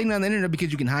 you're saying it on the internet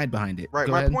because you can hide behind it. right.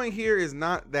 Go My ahead. point here is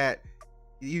not that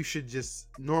you should just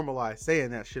normalize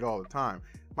saying that shit all the time.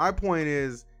 My point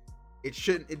is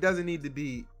it doesn't need to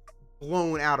be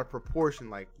blown out of proportion.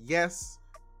 Like, yes,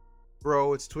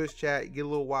 bro, it's Twitch chat. You get a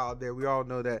little wild there. We all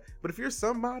know that. But if you're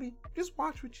somebody, just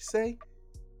watch what you say.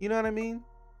 You know what I mean?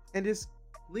 And just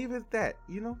leave it at that.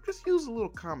 You know, just use a little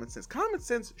common sense. Common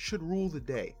sense should rule the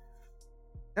day.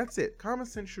 That's it. Common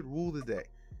sense should rule the day.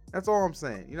 That's all I'm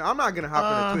saying. You know, I'm not gonna hop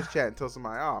in a Twitch chat and tell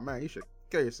somebody, "Oh man, you should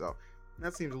kill yourself."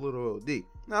 That seems a little OD.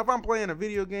 Now, if I'm playing a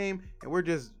video game and we're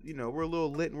just, you know, we're a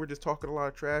little lit and we're just talking a lot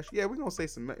of trash, yeah, we're gonna say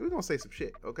some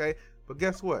shit, okay? But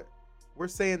guess what? We're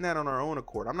saying that on our own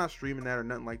accord. I'm not streaming that or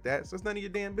nothing like that, so it's none of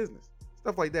your damn business.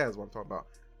 Stuff like that is what I'm talking about.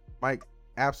 Mike,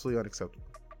 absolutely unacceptable.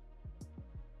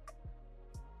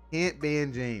 Can't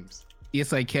ban James.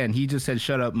 Yes, I can. He just said,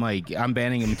 "Shut up, Mike." I'm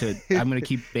banning him I'm gonna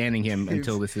keep banning him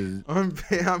until this is. I'm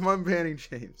unbanning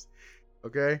James.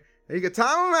 Okay, and you can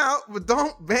time him out, but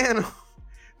don't ban him.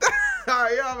 All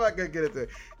right, I'm not gonna get into it.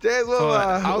 James, well,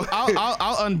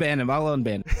 I'll unban him. I'll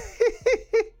unban him.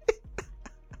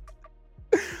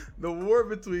 The war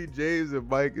between James and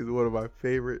Mike is one of my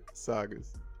favorite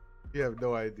sagas. You have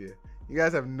no idea. You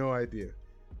guys have no idea.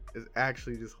 It's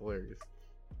actually just hilarious.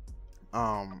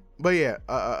 But yeah,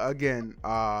 again,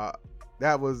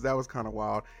 that was kind of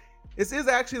wild. This is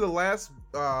actually the last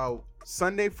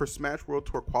Sunday for Smash World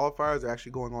Tour qualifiers. They're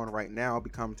actually going on right now. I'll be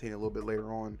commentating a little bit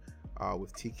later on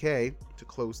with TK to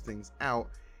close things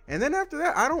out. And then after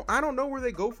that, I don't know where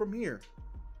they go from here.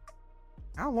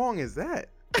 How long is that?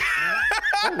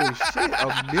 Holy shit,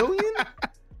 1 million?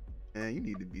 Man, you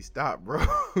need to be stopped, bro.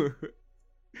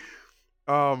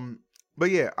 But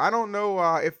yeah, I don't know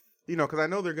if, you know, because I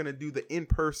know they're going to do the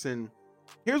in-person.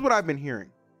 Here's what I've been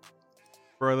hearing.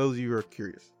 For those of you who are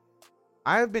curious.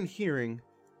 I have been hearing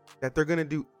that they're going to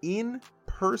do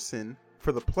in-person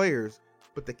for the players,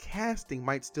 but the casting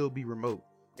might still be remote.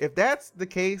 If that's the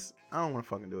case, I don't want to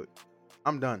fucking do it.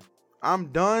 I'm done.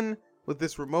 I'm done with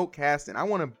this remote casting. I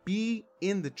want to be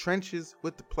in the trenches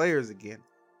with the players again.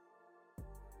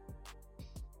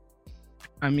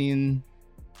 I mean,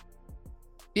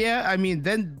 yeah, I mean,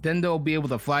 then they'll be able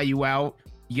to fly you out.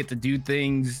 You get to do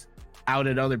things out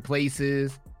at other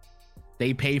places.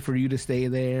 They pay for you to stay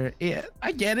there. Yeah,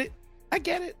 I get it.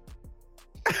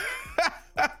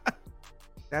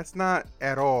 That's not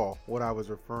at all what I was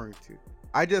referring to.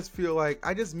 I just feel like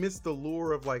I just miss the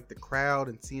lure of like the crowd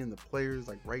and seeing the players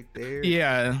like right there.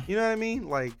 Yeah. You know what I mean?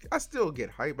 Like, I still get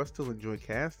hype. I still enjoy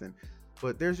casting,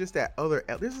 but there's just that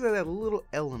that little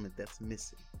element that's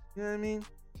missing. You know what I mean?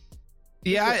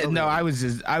 Yeah, I was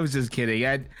just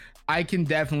kidding. I can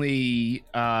definitely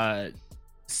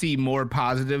see more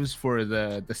positives for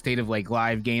the state of like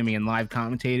live gaming and live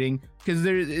commentating, because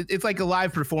it's like a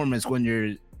live performance when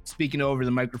you're speaking over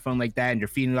the microphone like that and you're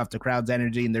feeding off the crowd's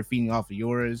energy and they're feeding off of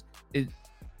yours.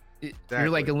 Exactly. You're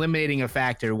like eliminating a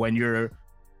factor when you're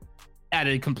at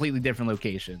a completely different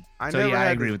location. I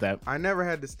agree with that. I never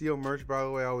had to steal merch, by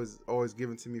the way. I was always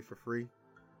given to me for free.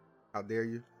 How dare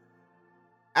you?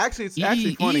 Actually, it's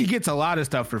actually funny. EE gets a lot of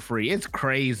stuff for free. It's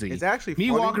crazy. It's actually me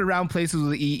funny. Walking around places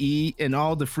with EE and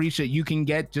all the free shit you can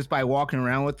get just by walking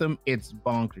around with them. It's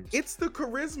bonkers. It's the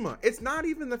charisma. It's not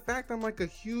even the fact I'm like a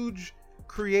huge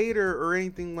creator or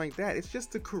anything like that. It's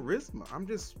just the charisma.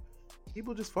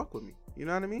 People just fuck with me. You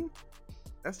know what I mean?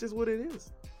 That's just what it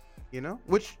is. You know,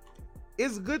 which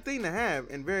is a good thing to have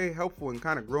and very helpful in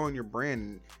kind of growing your brand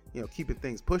and, you know, keeping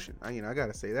things pushing. I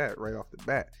gotta say that right off the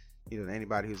bat. You know, to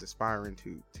anybody who's aspiring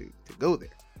to go there.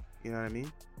 You know what I mean?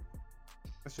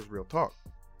 That's just real talk.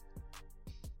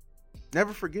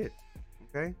 Never forget,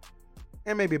 okay?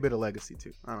 And maybe a bit of legacy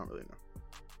too. I don't really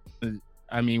know.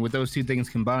 I mean, with those two things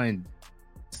combined,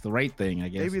 it's the right thing, I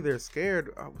guess. Maybe they're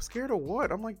scared. Scared of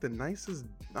what? I'm the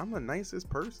nicest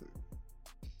person.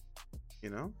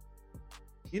 You know?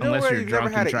 You know, unless where you're you've drunk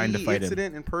never had and trying an to fight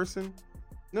incident in person?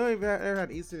 No, you've never had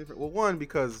an incident. Well, one,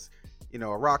 because, you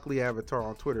know, a Rock Lee avatar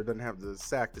on Twitter doesn't have the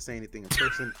sack to say anything in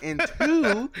person. And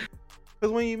two,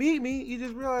 because when you meet me, you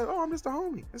just realize, oh, I'm just a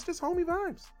homie. It's just homie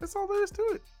vibes. That's all there is to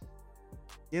it.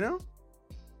 You know?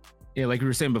 Yeah, like we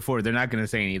were saying before, they're not going to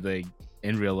say anything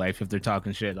in real life if they're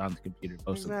talking shit on the computer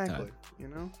most of the time. You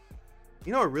know?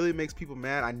 You know what really makes people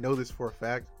mad? I know this for a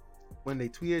fact. When they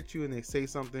tweet at you and they say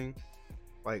something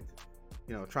like,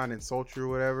 you know, trying to insult you or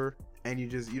whatever, and you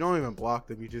don't even block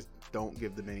them. You just don't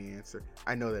give them any answer.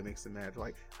 I know that makes them mad.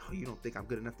 Like, oh, you don't think I'm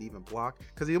good enough to even block?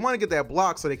 Because they want to get that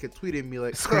block so they can tweet at me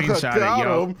like, screenshot it,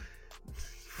 yo.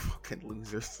 Fucking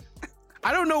losers.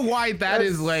 I don't know why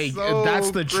That's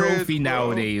that's the trophy cringe, bro.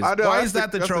 nowadays. I know, Why is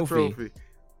that the trophy?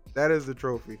 That is the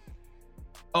trophy.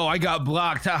 Oh, I got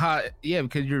blocked. Haha. Yeah,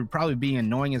 because you're probably being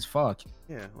annoying as fuck.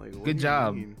 Yeah, like what Good do you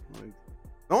job. mean? Like,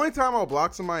 the only time I'll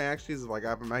block somebody actually is like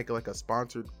I make like a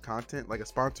sponsored content, like a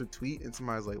sponsored tweet, and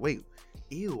somebody's like, "Wait,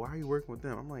 ew, why are you working with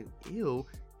them?" I'm like, "Ew,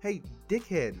 hey,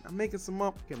 dickhead, I'm making some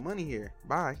motherfucking money here.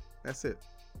 Bye." That's it.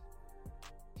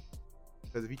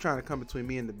 Because if you're trying to come between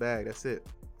me and the bag, that's it.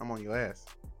 I'm on your ass.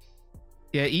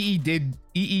 Yeah, EE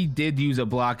did use a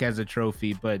block as a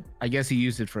trophy, but I guess he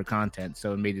used it for content,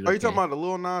 so it made it. Are you talking about the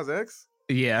Lil Nas X?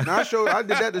 Yeah. No, I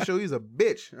did that to show he's a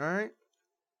bitch. All right,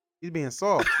 he's being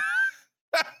soft.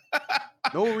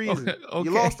 No reason. Okay.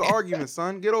 You lost the argument,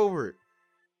 son. Get over it.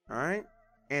 All right.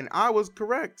 And I was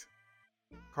correct.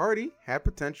 Cardi had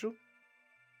potential,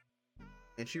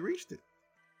 and she reached it.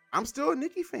 I'm still a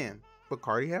Nicki fan, but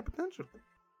Cardi had potential.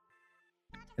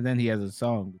 And then he has a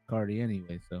song with Cardi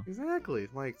anyway, so. Exactly.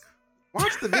 Like,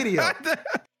 watch the video.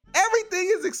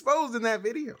 Everything is exposed in that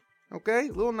video. Okay?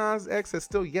 Lil Nas X has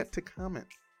still yet to comment,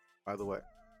 by the way.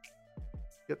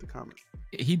 Yet to comment.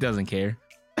 He doesn't care.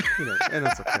 You know, and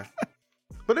that's okay.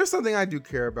 But there's something I do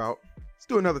care about. Let's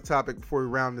do another topic before we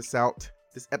round this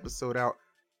episode out.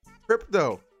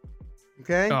 Crypto.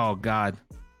 Okay? Oh God.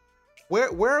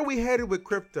 Where are we headed with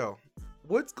crypto?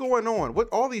 What's going on? What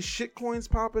all these shit coins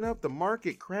popping up, the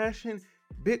market crashing,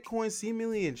 Bitcoin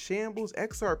seemingly in shambles,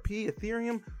 XRP,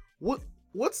 Ethereum.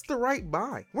 What's the right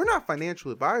buy? We're not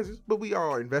financial advisors, but we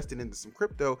are investing into some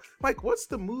crypto. Mike, what's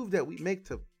the move that we make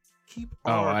to keep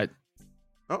our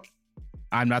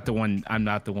I'm not the one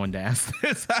to ask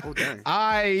this. Oh, dang.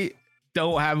 I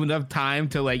don't have enough time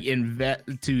to like invest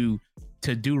to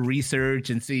do research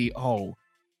and see,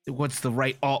 what's the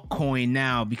right altcoin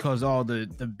now, because all the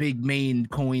big main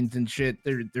coins and shit,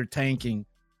 they're tanking.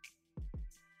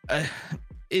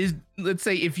 Let's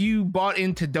say if you bought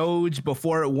into Doge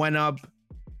before it went up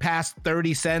past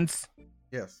 30 cents,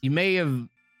 yes, you may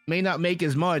not make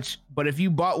as much, but if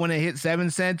you bought when it hit 7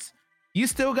 cents, you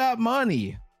still got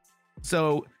money.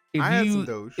 So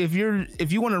if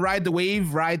you want to ride the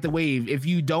wave, ride the wave. If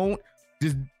you don't,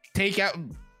 just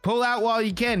pull out while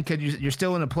you can, because you're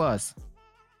still in a plus.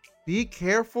 Be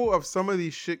careful of some of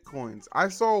these shit coins. I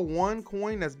saw one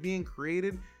coin that's being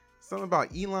created, something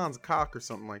about Elon's cock or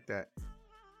something like that.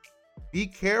 Be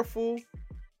careful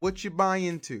what you buy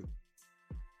into.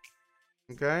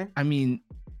 Okay? I mean,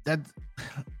 that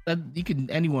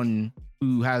anyone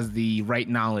who has the right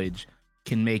knowledge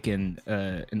can make an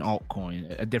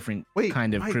altcoin, a different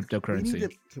kind of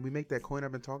cryptocurrency. Can we make that coin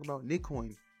I've been talking about?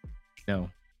 Nitcoin. No.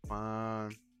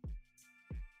 Fine.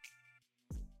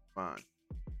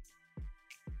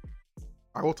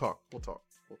 I will talk. We'll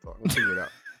figure it out.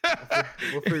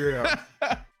 We'll figure it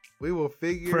out. We will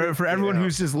figure for everyone out.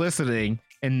 who's just listening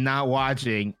and not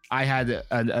watching, I had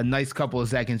a nice couple of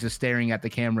seconds just staring at the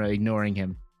camera, ignoring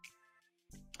him.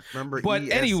 Remember, but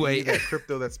ESE, anyway, that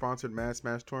crypto that sponsored Mad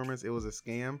Smash tournaments, it was a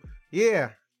scam.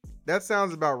 Yeah, that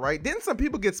sounds about right. Didn't some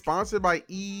people get sponsored by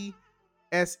ESE?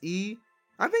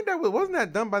 I think wasn't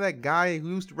that done by that guy who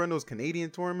used to run those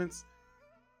Canadian tournaments.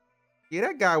 Yeah,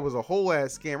 that guy was a whole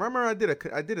ass scam. I remember I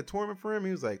did a tournament for him.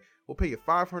 He was like, "We'll pay you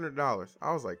 $500."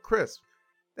 I was like, "Chris,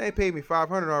 they ain't paid me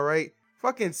 $500, all right."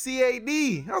 Fucking CAD.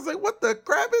 I was like, "What the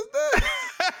crap is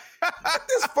that?" Get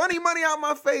this funny money out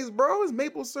my face, bro. It's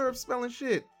maple syrup smelling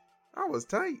shit. I was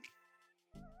tight.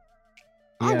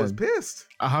 I was pissed.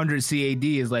 100 CAD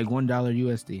is like $1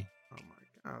 USD. Oh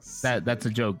my god. That's a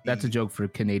joke. That's a joke for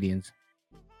Canadians.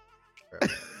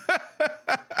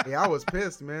 Yeah, I was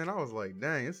pissed, man. I was like,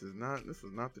 dang, this is not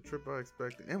the trip I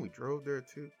expected. And we drove there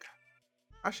too. God,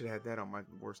 I should have had that on my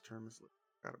worst tournaments list.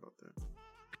 Forgot about that.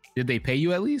 Did they pay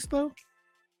you at least though?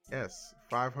 Yes,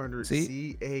 500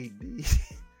 CAD.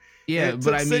 Yeah, it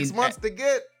but took I mean, 6 months to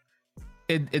get.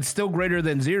 It's still greater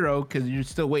than zero because you're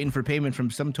still waiting for payment from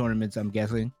some tournaments, I'm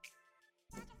guessing.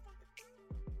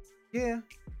 Yeah.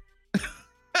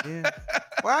 Yeah.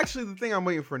 Well, actually, the thing I'm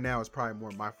waiting for now is probably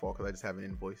more my fault because I just haven't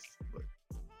invoiced. But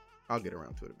I'll get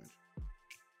around to it eventually.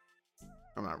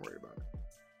 I'm not worried about it.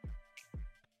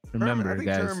 Remember, I think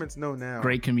guys, tournaments know now.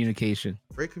 great communication.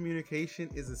 Great communication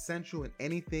is essential in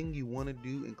anything you want to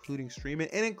do, including streaming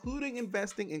and including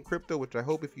investing in crypto, which I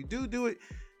hope if you do it,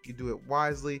 You do it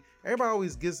wisely. Everybody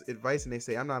always gives advice and they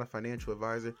say, I'm not a financial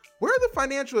advisor. Where are the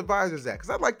financial advisors at? Because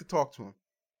I'd like to talk to them.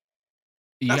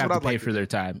 You That's have what to I'd pay like to for do. their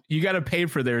time. You got to pay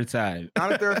for their time.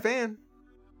 Not if they're a fan.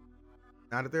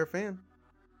 Not if they're a fan.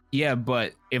 Yeah,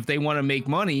 but if they want to make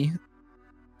money,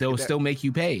 they'll still make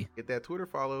you pay. Get that Twitter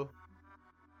follow.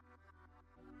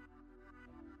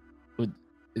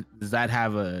 Does that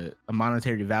have a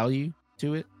monetary value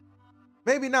to it?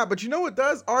 Maybe not, but you know what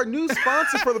does? Our new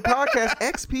sponsor for the podcast,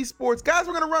 XP Sports. Guys,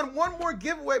 we're going to run one more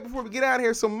giveaway before we get out of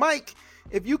here. So, Mike,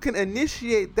 if you can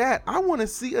initiate that, I want to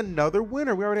see another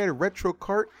winner. We already had a Retro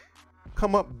Cart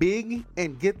come up big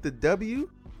and get the W.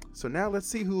 So now let's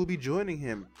see who will be joining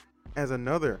him as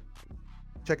another.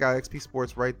 Check out XP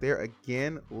Sports right there.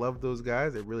 Again, love those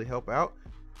guys. They really help out.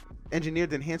 Engineered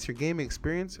to enhance your gaming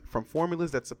experience, from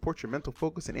formulas that support your mental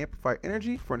focus and amplify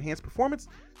energy for enhanced performance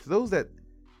to those that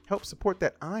help support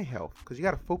that eye health, because you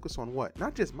got to focus on what?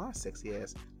 Not just my sexy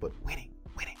ass, but winning.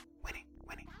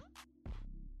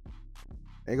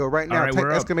 There you go. Right now, All right, type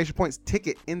we're up. exclamation points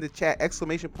ticket in the chat.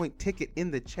 Exclamation point ticket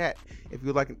in the chat if you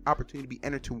would like an opportunity to be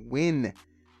entered to win.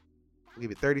 I'll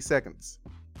give you 30 seconds.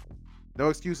 No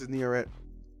excuses, Neoret.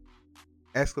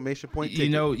 Exclamation point ticket.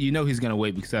 You know he's gonna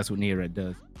wait because that's what Neoret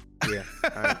does. Yeah,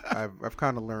 I've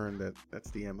kind of learned that that's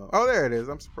the MO. Oh, there it is.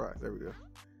 I'm surprised. There we go.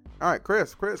 All right,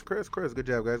 Chris. Good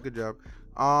job, guys. Good job.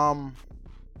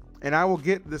 And I will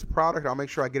get this product. I'll make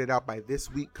sure I get it out by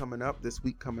this week coming up.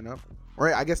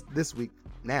 Or I guess this week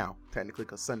now, technically,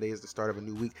 because Sunday is the start of a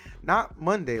new week. Not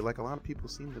Monday, like a lot of people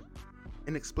seem to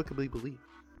inexplicably believe.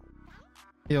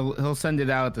 He'll send it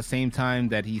out at the same time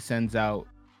that he sends out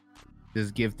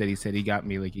this gift that he said he got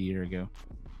me like a year ago.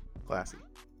 Classy.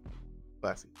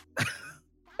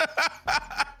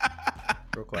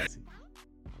 Real classy.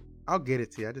 I'll get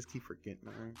it to you. I just keep forgetting.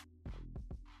 All right?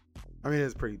 I mean,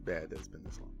 it's pretty bad that it's been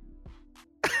this long.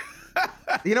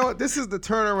 You know what? This is the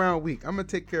turnaround week. I'm going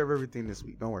to take care of everything this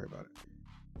week. Don't worry about it.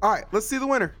 All right, let's see the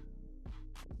winner.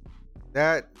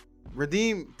 Get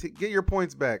your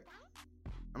points back.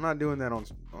 I'm not doing that on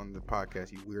the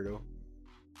podcast, you weirdo.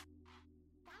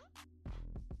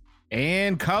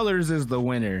 And Colors is the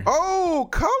winner. Oh,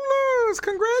 Colors!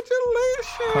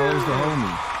 Congratulations! Colors the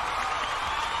homie.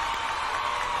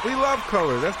 We love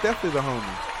Colors. That's definitely the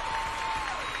homie.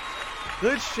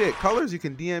 Good shit. Colors, you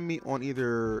can DM me on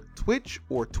either Twitch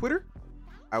or Twitter.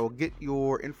 I will get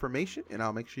your information and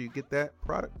I'll make sure you get that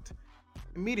product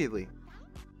immediately.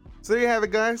 So there you have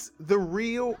it, guys. The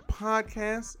Real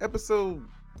Podcast, episode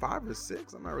 5 or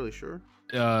 6. I'm not really sure.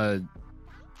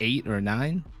 8 or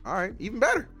 9. All right, even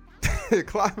better.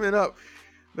 Climbing up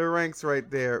the ranks right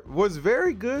there. Was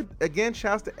very good. Again,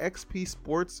 shouts to XP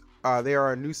Sports. They are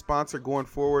our new sponsor going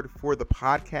forward for the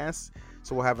podcast.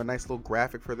 So we'll have a nice little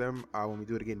graphic for them when we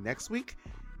do it again next week.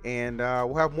 And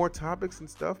we'll have more topics and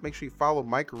stuff. Make sure you follow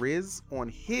Mike Riz on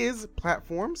his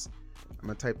platforms. I'm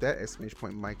going to type that, exclamation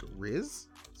point Mike Riz.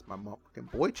 It's my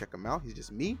motherfucking boy. Check him out. He's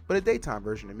just me, but a daytime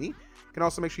version of me. You can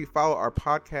also make sure you follow our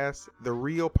podcast, The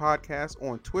Real Podcast,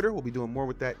 on Twitter. We'll be doing more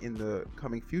with that in the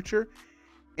coming future.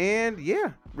 And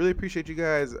yeah, really appreciate you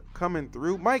guys coming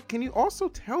through. Mike, can you also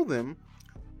tell them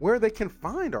where they can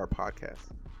find our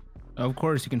podcast? Of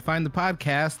course, you can find the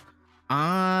podcast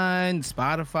on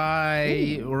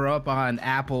Spotify. Ooh. We're up on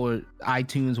Apple or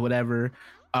iTunes, whatever.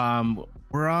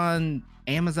 We're on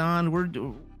Amazon. We're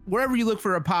wherever you look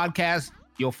for a podcast,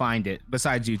 you'll find it.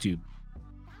 Besides YouTube.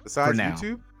 Besides now.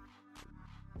 YouTube?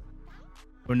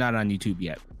 We're not on YouTube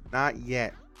yet. Not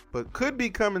yet, but could be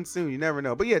coming soon. You never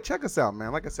know. But yeah, check us out,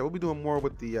 man. Like I said, we'll be doing more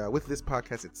with the with this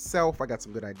podcast itself. I got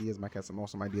some good ideas. Mike has some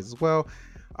awesome ideas as well.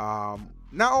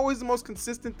 Not always the most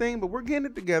consistent thing, but we're getting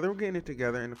it together.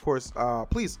 And of course,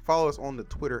 please follow us on the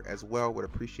Twitter as well. Would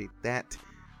appreciate that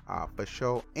for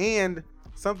sure. And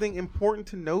something important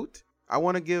to note, I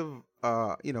want to give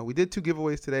we did 2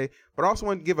 giveaways today, but I also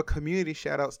want to give a community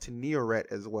shout outs to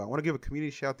Neoret as well. I want to give a community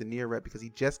shout out to Neoret because he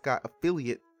just got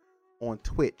affiliate on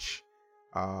Twitch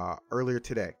earlier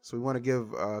today. So we want to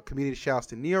give community shout outs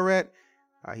to Neoret.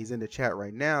 He's in the chat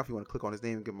right now. If you want to click on his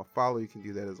name and give him a follow, you can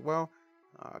do that as well.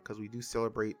 Because we do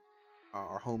celebrate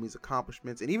our homies'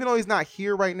 accomplishments. And even though he's not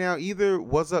here right now either,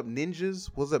 What's Up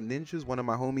Ninjas, one of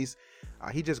my homies,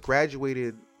 he just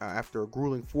graduated after a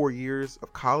grueling 4 years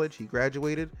of college. He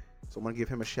graduated, so I want to give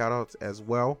him a shout out as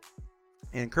well.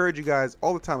 And encourage you guys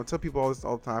all the time. I tell people all this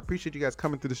all the time. I appreciate you guys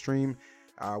coming through the stream,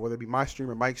 whether it be my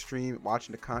stream or Mike's stream,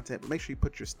 watching the content. But make sure you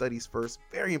put your studies first.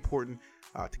 Very important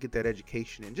to get that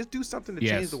education and just do something to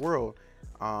change the world.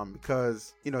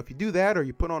 Because, if you do that or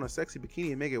you put on a sexy bikini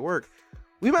and make it work,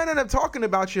 we might end up talking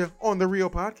about you on The Real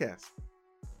Podcast.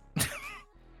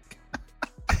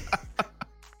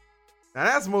 Now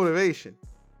that's motivation.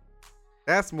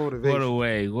 That's motivation. What a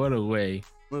way. What a way.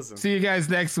 Listen, See you guys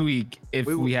next week if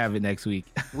we have it next week.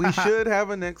 we should have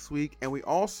a next week, and we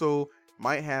also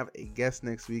might have a guest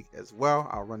next week as well.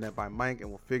 I'll run that by Mike, and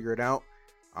we'll figure it out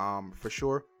for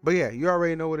sure. But yeah, you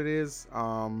already know what it is.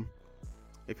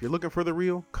 If you're looking for the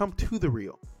real, come to the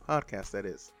real podcast. That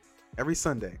is every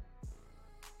Sunday.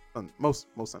 Most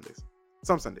Sundays.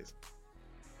 Some Sundays.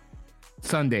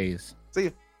 Sundays. See ya.